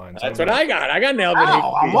guidelines. That's what I got. I got nailed with hate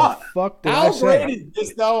speech. What? Fuck did I How say? great is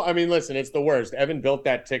this, though? I mean, listen, it's the worst. Evan built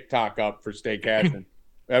that TikTok up for Stay Cashing.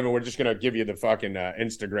 Evan, we're just going to give you the fucking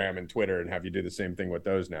Instagram and Twitter and have you do the same thing with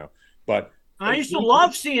those now. But I used to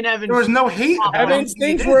love seeing Evan. There was no hate. Evan's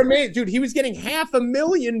things were amazing. Dude, he was getting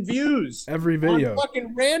 500,000 views. Every video. On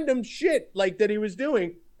fucking random shit like that he was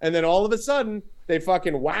doing. And then all of a sudden, they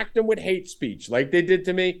fucking whacked him with hate speech like they did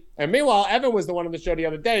to me. And meanwhile, Evan was the one on the show the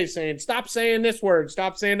other day saying, stop saying this word,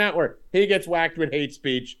 stop saying that word. He gets whacked with hate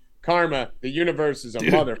speech. Karma, the universe is a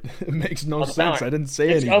mother. It makes no sense. I didn't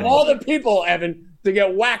say anything. Of all the people, Evan, to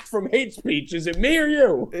get whacked from hate speech, is it me or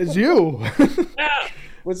you? It's you. Yeah.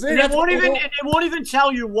 It won't even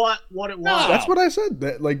tell you what it was. No. That's what I said.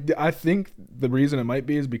 That I think the reason it might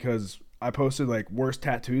be is because I posted worst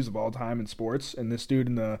tattoos of all time in sports, and this dude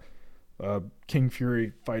in the King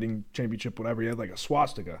Fury fighting championship, whatever, he had a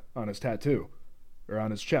swastika on his tattoo or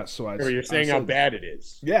on his chest. So you're saying how bad it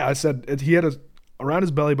is. Yeah, I said he had around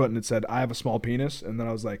his belly button. It said, "I have a small penis," and then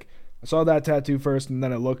I was like, I saw that tattoo first, and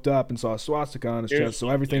then I looked up and saw a swastika on his chest.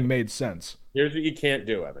 So everything made sense. Here's what you can't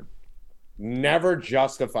do, Evan. Never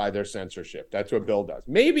justify their censorship. That's what Bill does.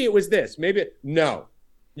 Maybe it was this. No.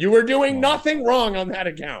 You were doing nothing wrong on that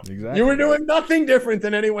account. Exactly. You were doing nothing different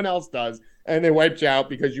than anyone else does. And they wiped you out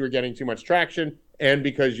because you were getting too much traction and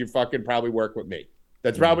because you fucking probably work with me.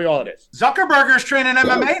 That's probably all it is. Zuckerberger's training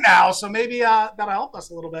MMA now, so maybe that'll help us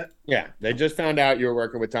a little bit. Yeah. They just found out you were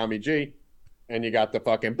working with Tommy G and you got the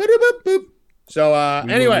fucking boop. So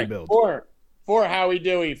anyway, for Howie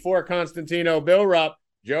Dewey, for Constantino, Bill Rupp,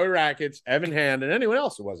 Joey Rackets, Evan Hand, and anyone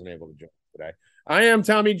else who wasn't able to join today. I am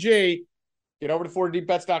Tommy G. Get over to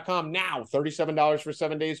 4deepbets.com now. $37 for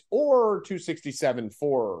 7 days or $267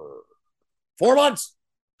 for 4 months.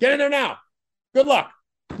 Get in there now. Good luck.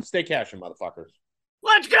 Stay cashing, motherfuckers.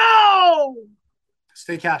 Let's go!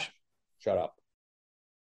 Stay cashing. Shut up.